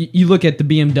 Like, you look at the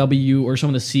BMW or some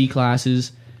of the C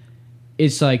classes,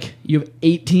 it's like you have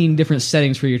 18 different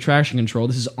settings for your traction control.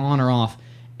 This is on or off.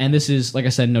 And this is, like I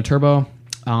said, no turbo.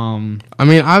 I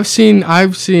mean, I've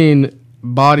seen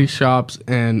body shops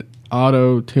and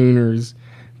auto tuners.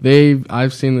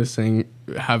 I've seen this thing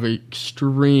have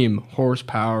extreme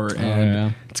horsepower,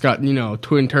 and it's got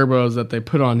twin turbos that they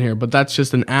put on here, but that's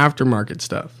just an aftermarket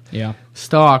stuff. Yeah,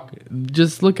 stock.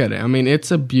 Just look at it. I mean, it's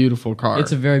a beautiful car.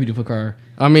 It's a very beautiful car.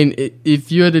 I mean,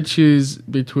 if you had to choose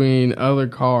between other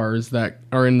cars that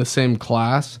are in the same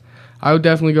class, I would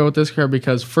definitely go with this car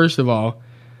because, first of all,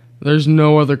 there's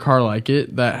no other car like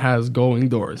it that has going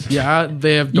doors. Yeah,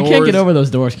 they have doors. You can't get over those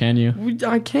doors, can you?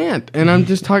 I can't. And I'm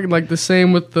just talking like the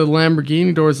same with the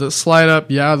Lamborghini doors that slide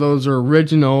up. Yeah, those are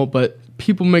original, but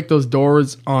people make those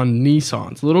doors on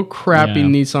Nissans, little crappy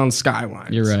Nissan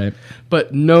Skylines. You're right.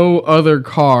 But no other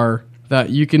car that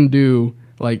you can do,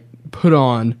 like, put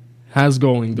on has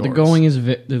going doors. The going is...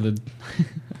 the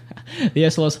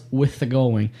SLS with the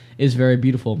going is very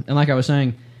beautiful. And like I was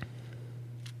saying...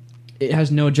 It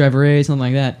has no driver aids, something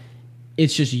like that.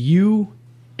 It's just you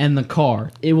and the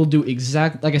car. It will do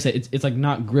like I said, it's like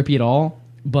not grippy at all,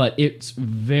 but it's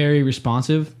very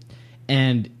responsive.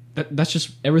 And that's just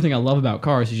everything I love about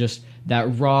cars is just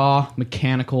that raw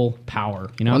mechanical power,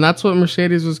 And that's what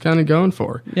Mercedes was kind of going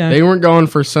for. Yeah. They weren't going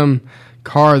for some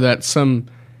car that some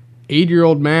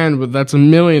 8-year-old man but that's a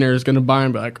millionaire is going to buy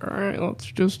and be like, all right, let's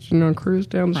just cruise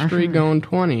down the street going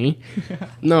 20.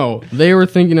 No, they were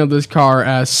thinking of this car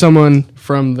as someone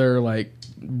from their like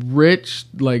rich,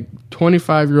 like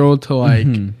 25-year-old to like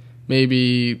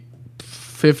maybe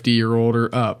 50-year-old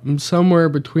or up, and somewhere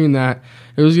between that.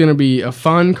 It was going to be a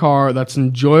fun car that's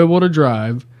enjoyable to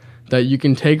drive, that you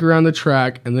can take around the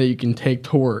track, and that you can take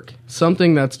to work.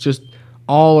 Something that's just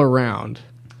all around.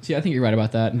 See, I think you're right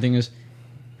about that. And the thing is,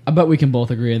 I bet we can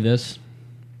both agree on this.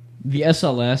 The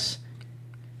SLS,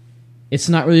 it's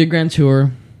not really a Grand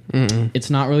Tour. It's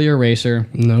not really a racer.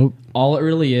 Nope. All it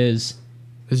really is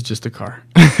just a car.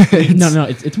 No,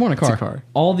 it's more than a car. It's a car.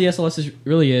 All the SLS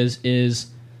really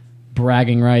is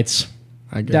bragging rights.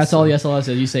 I guess that's all the SLS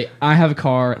is. You say, I have a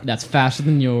car that's faster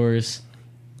than yours.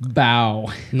 Bow.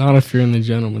 Not if you're in the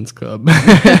gentleman's club.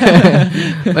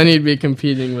 Then you'd be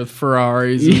competing with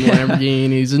Ferraris and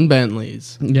Lamborghinis and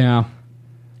Bentleys. Yeah.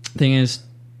 Thing is,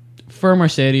 for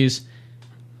Mercedes,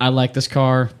 I like this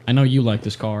car. I know you like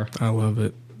this car. I love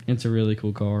it. It's a really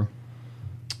cool car.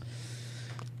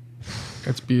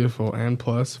 It's beautiful. And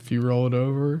plus, if you roll it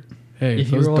over, hey,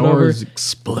 if those doors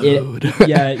explode.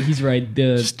 Yeah, he's right.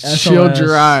 The Just SLS shield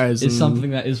your eyes. is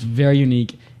something that is very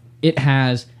unique. It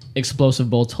has explosive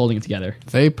bolts holding it together.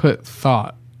 They put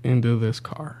thought into this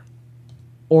car.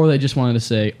 Or they just wanted to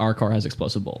say, our car has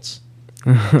explosive bolts.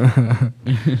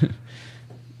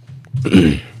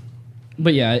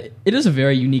 But yeah, it is a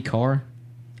very unique car.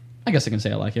 I guess I can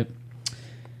say I like it.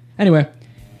 Anyway,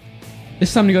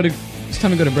 it's time to go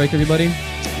to break, everybody.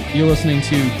 You're listening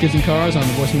to Kids and Cars on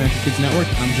the Voice America Kids Network.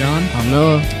 I'm John. I'm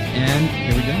Noah. And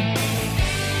here we go.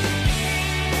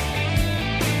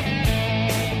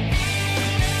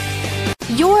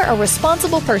 You're a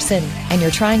responsible person, and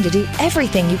you're trying to do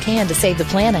everything you can to save the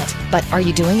planet. But are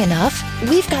you doing enough?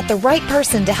 We've got the right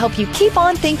person to help you keep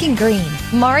on thinking green.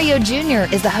 Mario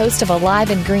Jr. is the host of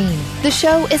Alive and Green. The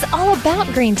show is all about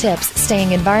green tips, staying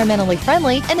environmentally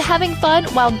friendly, and having fun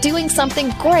while doing something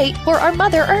great for our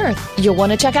Mother Earth. You'll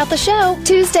want to check out the show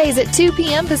Tuesdays at 2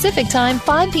 p.m. Pacific Time,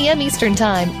 5 p.m. Eastern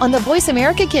Time on the Voice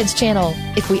America Kids channel.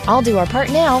 If we all do our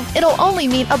part now, it'll only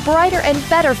mean a brighter and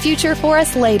better future for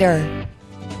us later.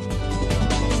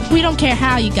 We don't care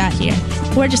how you got here.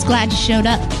 We're just glad you showed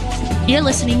up. You're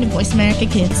listening to Voice America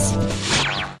Kids.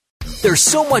 There's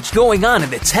so much going on in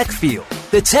the tech field.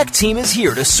 The tech team is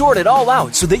here to sort it all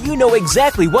out so that you know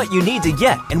exactly what you need to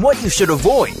get and what you should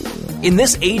avoid. In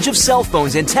this age of cell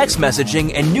phones and text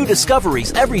messaging and new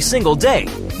discoveries every single day,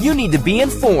 you need to be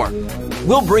informed.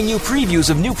 We'll bring you previews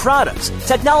of new products,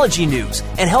 technology news,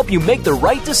 and help you make the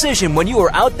right decision when you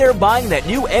are out there buying that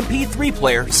new MP3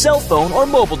 player, cell phone, or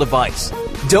mobile device.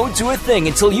 Don't do a thing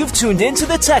until you've tuned into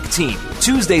the Tech Team,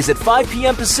 Tuesdays at 5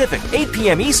 p.m. Pacific, 8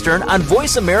 p.m. Eastern on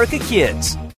Voice America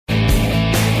Kids.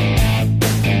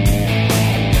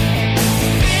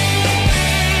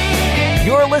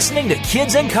 You're listening to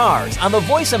Kids and Cars on the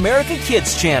Voice America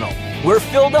Kids channel. We're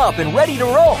filled up and ready to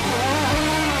roll.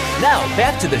 Now,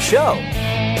 back to the show.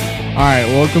 All right,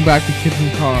 welcome back to Kids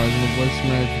and Cars on the Voice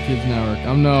America Kids Network.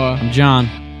 I'm Noah. I'm John.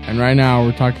 And right now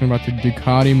we're talking about the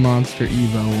Ducati Monster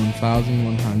Evo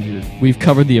 1100. We've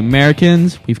covered the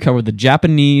Americans. We've covered the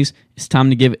Japanese. It's time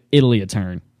to give Italy a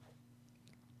turn.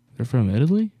 They're from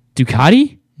Italy?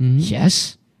 Ducati? Mm-hmm.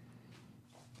 Yes.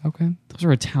 Okay. Those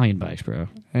are Italian bikes, bro.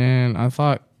 And I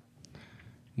thought...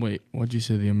 Wait, what'd you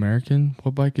say? The American?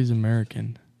 What bike is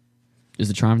American? Is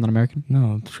the Triumph not American?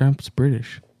 No, the Triumph's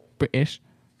British. British?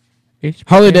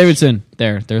 Harley Davidson.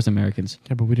 There's Americans.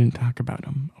 Yeah, but we didn't talk about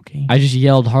them, okay? I just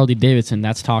yelled Harley Davidson.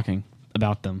 That's talking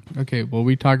about them. Okay, well,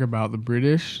 we talk about the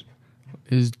British.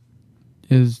 Is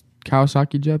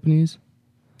Kawasaki Japanese?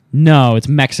 No, it's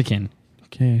Mexican.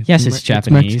 Okay. Yes, it's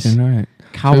Japanese. It's Mexican, all right.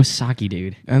 Kawasaki,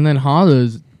 dude. And then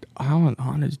Honda's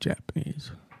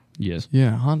Japanese. Yes.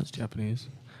 Yeah, Honda's Japanese.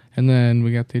 And then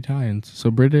we got the Italians.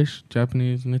 So British,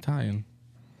 Japanese, and Italian.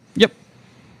 Yep.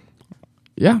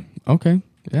 Yeah, okay.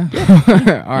 Yeah.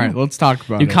 All right, let's talk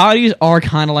about Ducatis are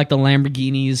kind of like the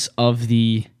Lamborghinis of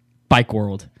the bike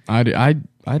world. I'd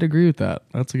agree with that.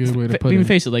 That's a good way to put it. Even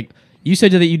face it, like you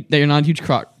said that you're not a huge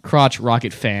crotch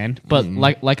rocket fan, but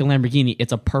like a Lamborghini,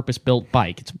 it's a purpose-built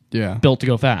bike. It's built to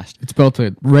go fast. It's built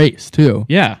to race too.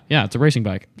 Yeah, it's a racing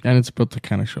bike, and it's built to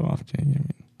kind of show off. I mean,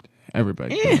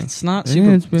 everybody. It's not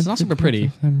super. It's not super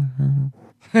pretty.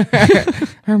 But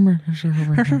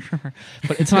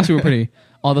it's not super pretty.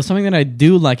 Although something that I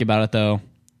do like about it, though,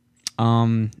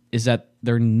 is that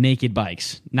they're naked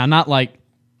bikes. Now, not like,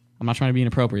 I'm not trying to be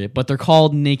inappropriate, but they're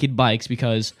called naked bikes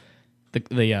because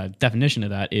the definition of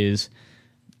that is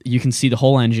you can see the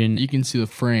whole engine. You can see the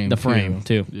frame. The frame,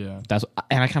 too. Yeah.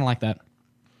 And I kind of like that.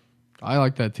 I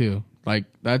like that too. Like,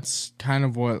 that's kind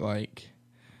of what, like,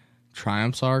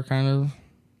 Triumphs are, kind of.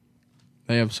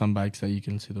 They have some bikes that you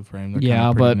can see the frame. They're kind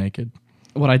of pretty naked.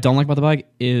 What I don't like about the bike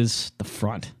is the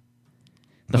front.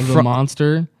 The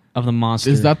Monster? Of the Monster.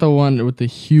 Is that the one with the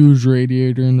huge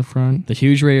radiator in the front? The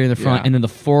huge radiator in the front, and then the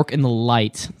fork in the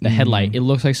light, the headlight. It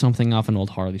looks like something off an old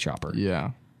Harley chopper.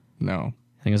 Yeah. No.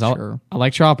 Thing is, I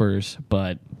like choppers,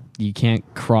 but you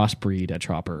can't crossbreed a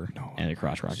chopper and a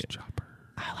crotch rocket. Chopper.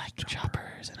 I like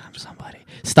choppers, and I'm somebody.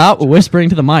 Stop whispering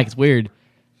to the mic. It's weird.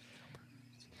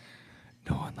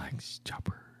 No one likes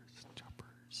choppers.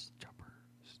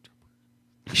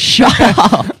 Shut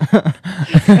up.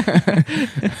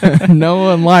 No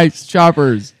one likes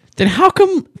choppers. Then how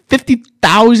come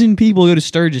 50,000 people go to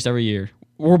Sturgis every year?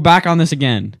 We're back on this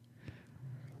again.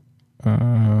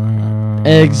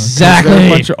 Exactly. There's a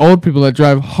bunch of old people that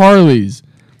drive Harleys,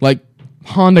 like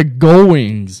Honda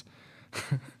Goldwings.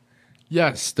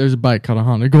 Yes, there's a bike called a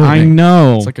Honda Goldwing. I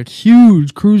know. It's like a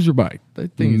huge cruiser bike.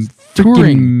 That thing is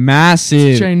touring. Massive.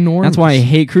 It's ginormous. That's why I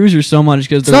hate cruisers so much.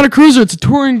 Because it's not a cruiser, it's a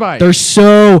touring bike. They're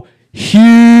so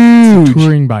huge. It's a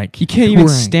touring bike. You can't even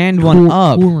stand one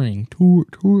up. Touring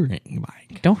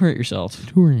bike. Don't hurt yourself.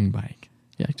 Touring bike.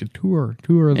 Yeah, it's a tour of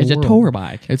the world. It's a tour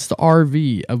bike. It's the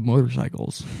RV of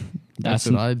motorcycles. That's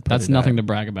nothing to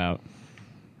brag about.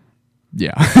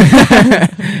 Yeah.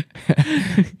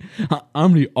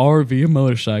 I'm the RV of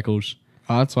motorcycles.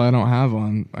 That's why I don't have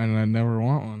one, and I never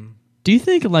want one. Do you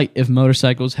think, like, if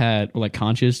motorcycles were like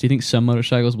conscious, do you think some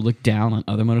motorcycles would look down on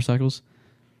other motorcycles?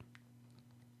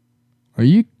 Are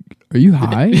you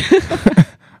high?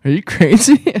 Are you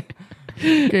crazy?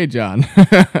 Okay, John.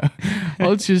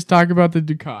 Let's just talk about the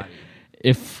Ducati.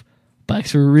 If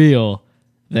bikes were real,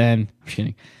 then I'm just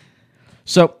kidding.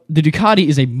 So the Ducati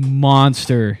is a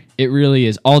monster. It really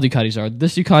is. All Ducatis are.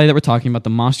 This Ducati that we're talking about,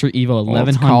 the Monster Evo 1100.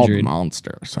 It's called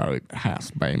Monster, so it has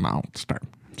to be Monster.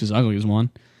 Which is ugly as one,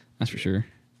 that's for sure.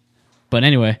 But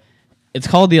anyway, it's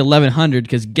called the 1100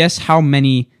 because guess how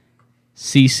many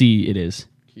cc it is?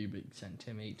 Cubic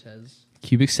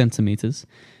centimeters.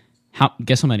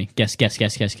 Guess how many? Guess.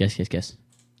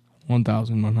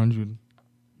 1,100.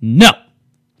 No.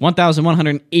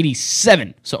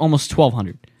 1,187. So almost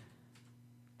 1,200.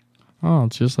 Oh,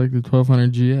 it's just like the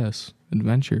 1200 GS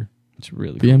Adventure. It's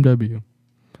really BMW. Cool.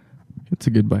 It's a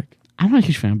good bike. I'm not a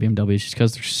huge fan of BMWs just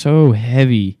because they're so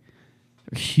heavy.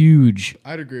 They're huge.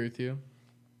 I'd agree with you.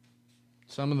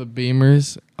 Some of the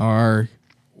Beamers are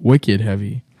wicked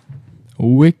heavy.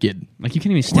 Wicked. Like you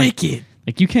can't even stand.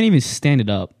 Like you can't even stand it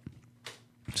up.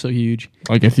 So huge.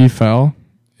 Like if you fell,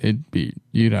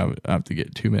 you'd have to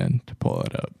get two men to pull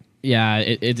it up. Yeah,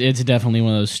 it's definitely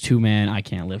one of those 2-man I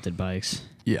can't lift it bikes.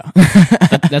 Yeah.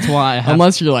 That's why I have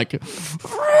unless you're like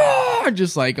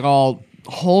just like all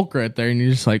Hulk right there and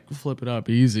you just like flip it up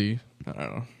easy. I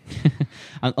don't know.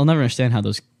 I'll never understand how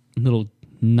those little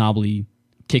knobbly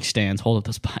kickstands hold up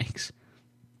those bikes.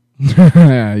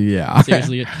 Yeah.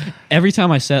 Seriously, every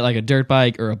time I set like a dirt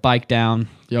bike or a bike down,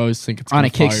 you always think it's on a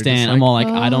kickstand. I'm all like,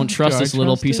 I don't trust this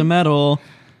little piece of metal.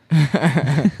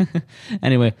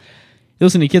 Anyway, you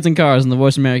listen to Kids and Cars on the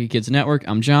Voice America Kids Network.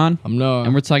 I'm John. I'm Noah.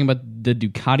 And we're talking about the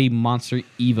Ducati Monster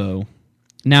Evo.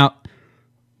 Now,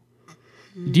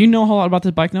 do you know a whole lot about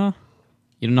this bike, Noah?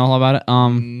 You don't know a whole lot about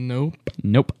it?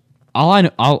 Nope. All I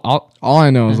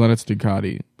know is that it's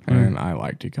Ducati, and I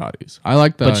like Ducatis. I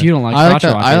like the. But you don't like. I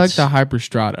like the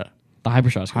Hyperstrada. The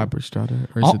Hyperstrada.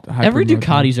 Hyperstrada, or is it the every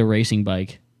Ducati's a racing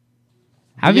bike.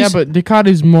 But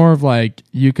Ducati's more of like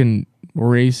you can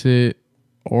race it,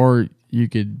 or you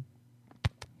could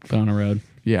put on a road.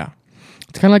 Yeah,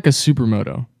 it's kind of like a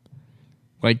supermoto.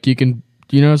 Like you can,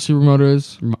 do you know what a supermoto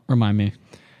is? Remind me.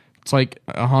 It's like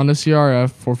a Honda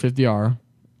CRF 450R,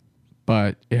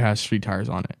 but it has street tires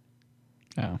on it.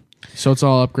 Oh. So it's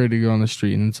all upgraded to go on the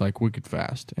street, and it's like wicked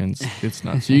fast, and it's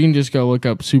nuts. So you can just go look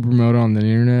up supermoto on the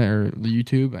internet or the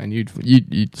YouTube, and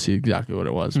you'd see exactly what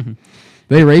it was. Mm-hmm.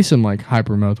 They race them like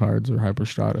hypermotards or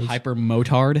hyperstratas.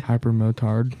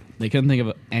 Hypermotard. They couldn't think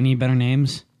of any better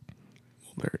names.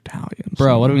 Well, they're Italian.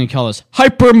 Bro, what are we going to call this?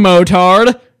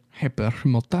 Hypermotard.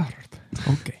 Hypermotard.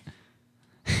 Okay.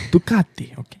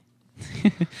 Ducati. Okay.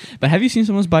 But have you seen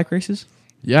some of those bike races?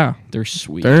 Yeah. They're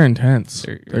sweet. They're intense.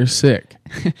 They're sick.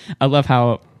 I love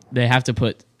how they have to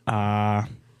put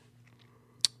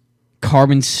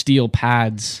carbon steel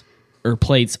pads or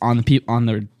plates on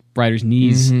the rider's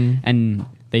knees, and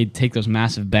they take those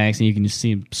massive banks, and you can just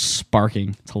see them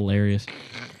sparking. It's hilarious.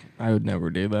 I would never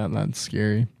do that. That's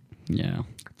scary. Yeah.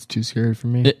 It's too scary for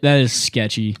me. That is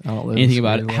sketchy. I don't live Anything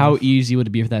about it. How easy would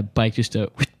it be for that bike just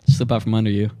to slip out from under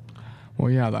you?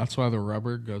 Well, yeah, that's why the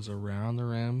rubber goes around the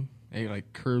rim It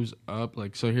like curves up.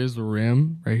 Like, so here's the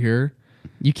rim right here.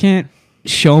 You can't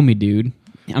show me, dude.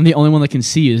 I'm the only one that can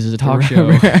see. This is a talk show.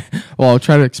 Well, I'll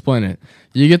try to explain it.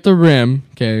 You get the rim,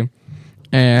 okay,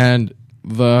 and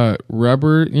the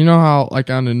rubber. You know how like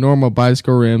on a normal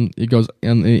bicycle rim, it goes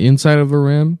on the inside of the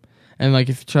rim, and like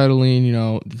if you try to lean, you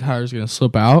know the tire's gonna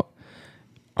slip out.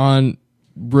 On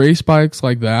race bikes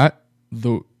like that,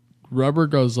 the rubber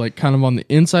goes like kind of on the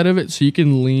inside of it, so you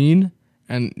can lean,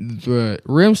 and the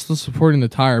rim's still supporting the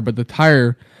tire, but the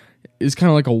tire is kind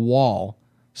of like a wall,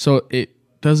 so it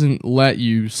doesn't let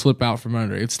you slip out from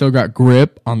under. It's still got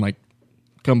grip on like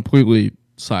completely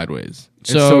sideways.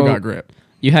 It's still got grip.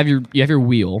 You have your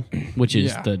wheel, which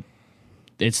is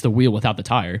it's the wheel without the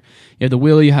tire. You have the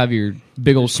wheel. You have your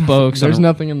big old spokes. There's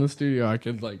nothing in the studio I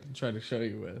could like try to show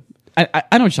you with. I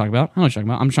know what you're talking about.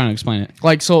 I'm trying to explain it.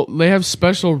 Like, so they have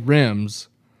special rims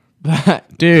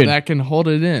that can hold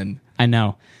it in. I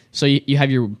know. So you have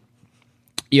your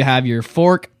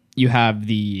fork. You have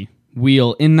the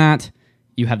wheel in that.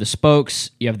 You have the spokes,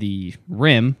 you have the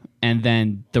rim, and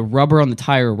then the rubber on the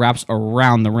tire wraps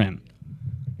around the rim.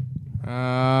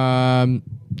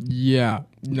 Yeah,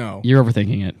 no. You're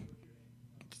overthinking it.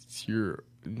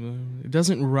 It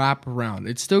doesn't wrap around.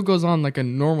 It still goes on like a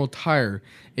normal tire.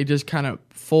 It just kind of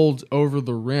folds over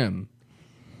the rim.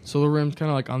 So the rim's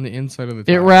kind of like on the inside of the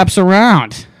tire. It wraps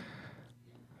around.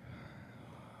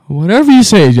 Whatever you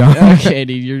say, John. Okay,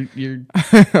 dude, you're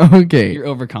okay. You're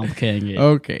overcomplicating it.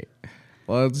 Okay.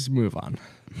 Well, let's move on.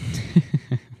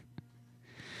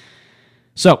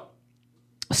 So,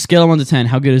 scale of 1 to 10,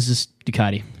 how good is this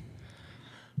Ducati?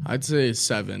 I'd say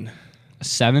 7. A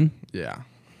 7? Yeah.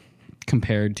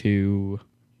 Compared to...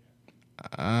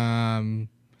 Now,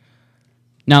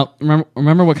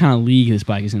 remember what kind of league this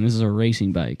bike is in. This is a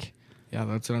racing bike. Yeah,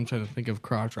 that's what I'm trying to think of.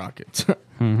 Crotch rockets.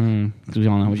 Because we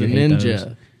all know how much you hate Ninja.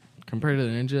 those. Compared to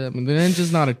the Ninja, I mean, the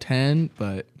Ninja's not a 10,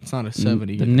 but it's not a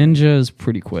 70. The Ninja is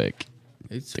pretty quick.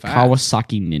 It's the fast.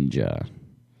 Kawasaki Ninja.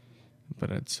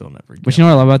 But I'd still never get But you know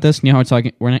what I love about this? You know how it's like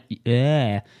you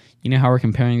know how we're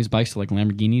comparing these bikes to like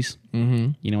Lamborghinis?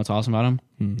 Mm-hmm. You know what's awesome about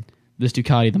them? This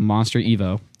Ducati, the Monster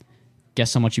Evo.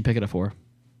 Guess how much you pick it up for?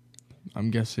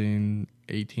 I'm guessing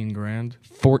 18 grand.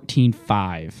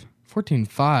 14.5.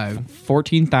 14.5.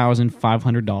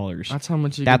 $14,500. That's how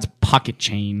much. That's pocket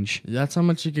change. That's how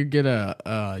much you could get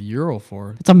a Euro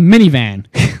for. It's a minivan.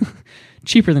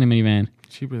 Cheaper than a minivan.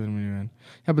 Cheaper than a minivan.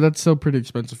 Yeah, but that's still pretty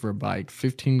expensive for a bike.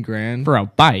 15 grand for a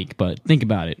bike. But think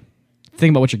about it. Think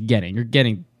about what you're getting. You're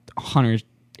getting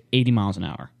 180 miles an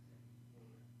hour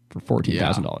for $14,000.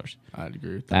 Yeah, I'd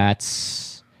agree with that.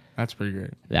 That's pretty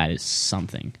great. That is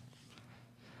something.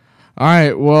 All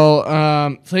right,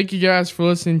 well, thank you guys for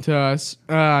listening to us.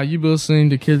 You've been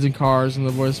listening to Kids and Cars on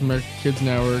the Voice America Kids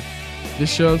Network.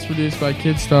 This show is produced by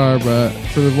Kidstar, but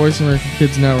for the Voice America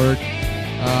Kids Network.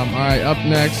 All right, up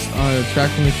next on a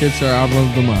track from the Kidstar album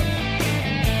of the month.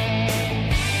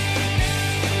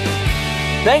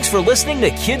 Thanks for listening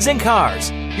to Kids and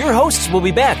Cars. Your hosts will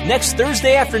be back next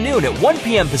Thursday afternoon at 1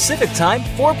 p.m. Pacific Time,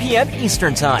 4 p.m.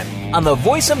 Eastern Time on the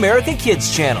Voice America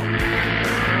Kids channel.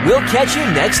 We'll catch you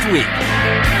next week.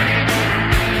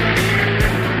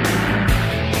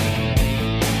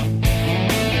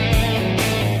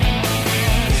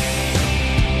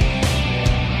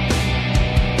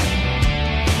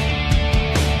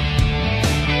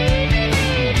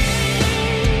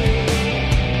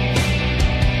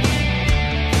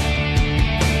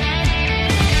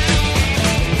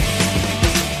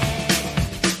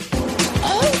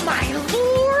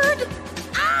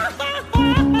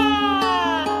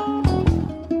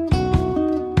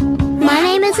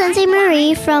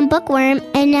 Marie from Bookworm,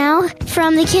 and now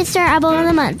from the Kidstar Album of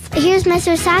the Month. Here's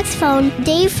Mr. Saxophone,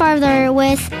 Dave Farther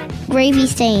with Gravy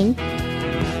Stain.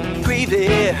 Gravy,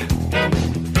 it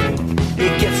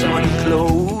gets on your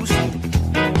clothes,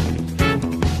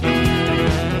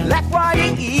 like while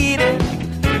you're eating,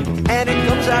 and it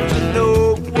comes out your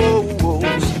nose.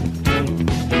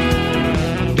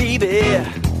 Baby,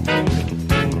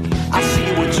 I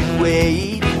see what you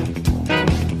weigh.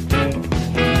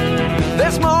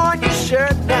 There's more on your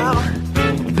shirt now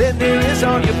than there is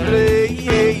on your plate.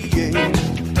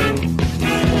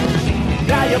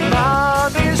 Now your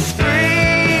mom is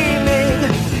screaming,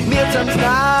 mealtime's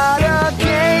not a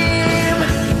game.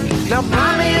 Now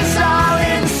mommy is all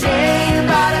insane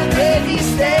about a gravy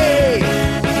stain.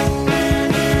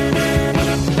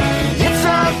 It's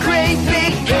a great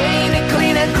big pain to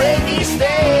clean a gravy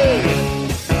stain.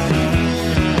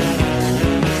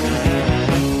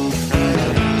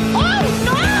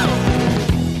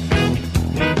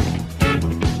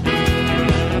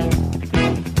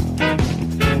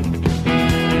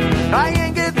 I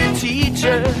ain't giving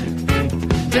teacher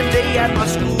today at my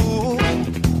school.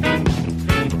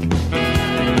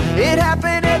 It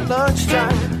happened at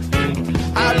lunchtime.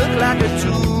 I look like a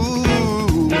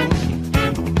tool.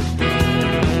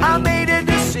 I made a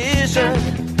decision.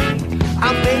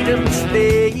 I made a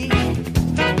mistake.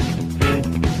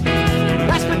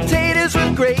 Mashed potatoes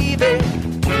with gravy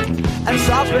and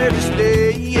Salisbury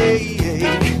steak.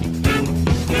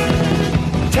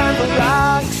 Time for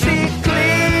Roxy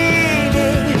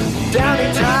cleaning down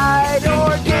in Tide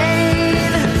or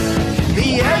Gain. The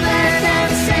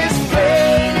evidence is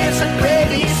plain, it's a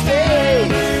gravy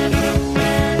state.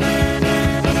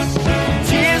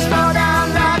 Tears fall down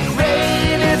like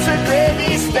rain, it's a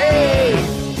gravy state.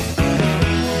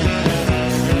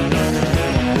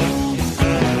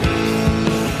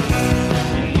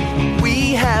 We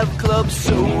have club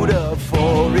soda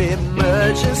for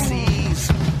emergencies.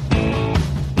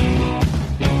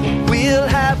 We'll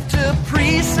have to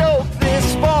pre-soak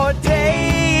this for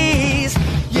days.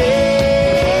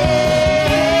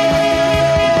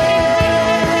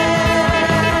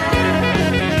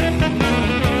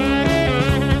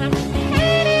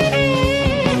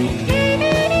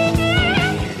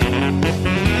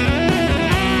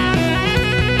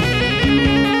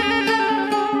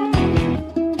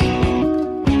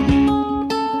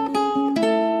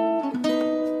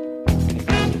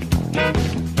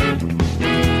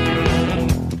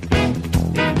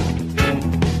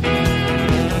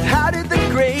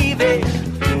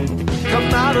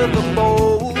 Of the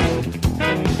bowl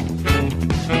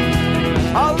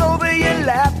all over your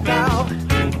lap now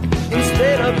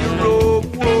instead of your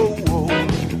roll.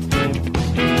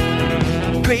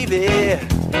 Gravy,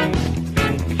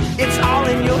 it's all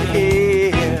in your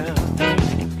hair.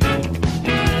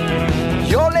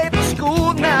 You're late for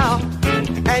school now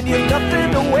and you're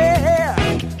nothing to wear.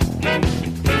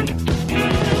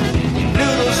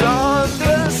 Noodles on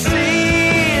the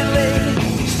ceiling,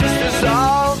 sisters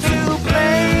all to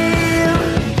blame.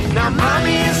 Now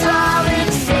mommy's all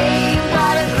insane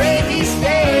by the gravy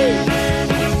state.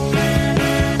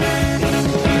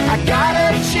 I gotta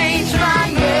change my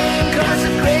name 'cause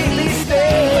the gravy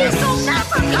state. This will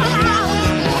never come out.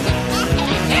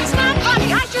 It's not funny,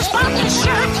 I just bought this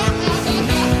shirt.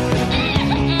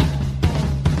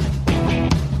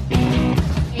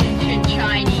 Ancient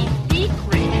Chinese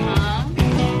secret, huh?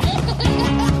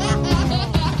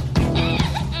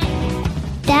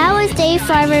 That was Dave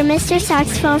Farver, Mr.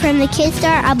 Saxophone from the Kidz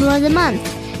Star Album of the Month.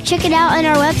 Check it out on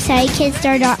our website,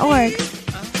 kidstar.org.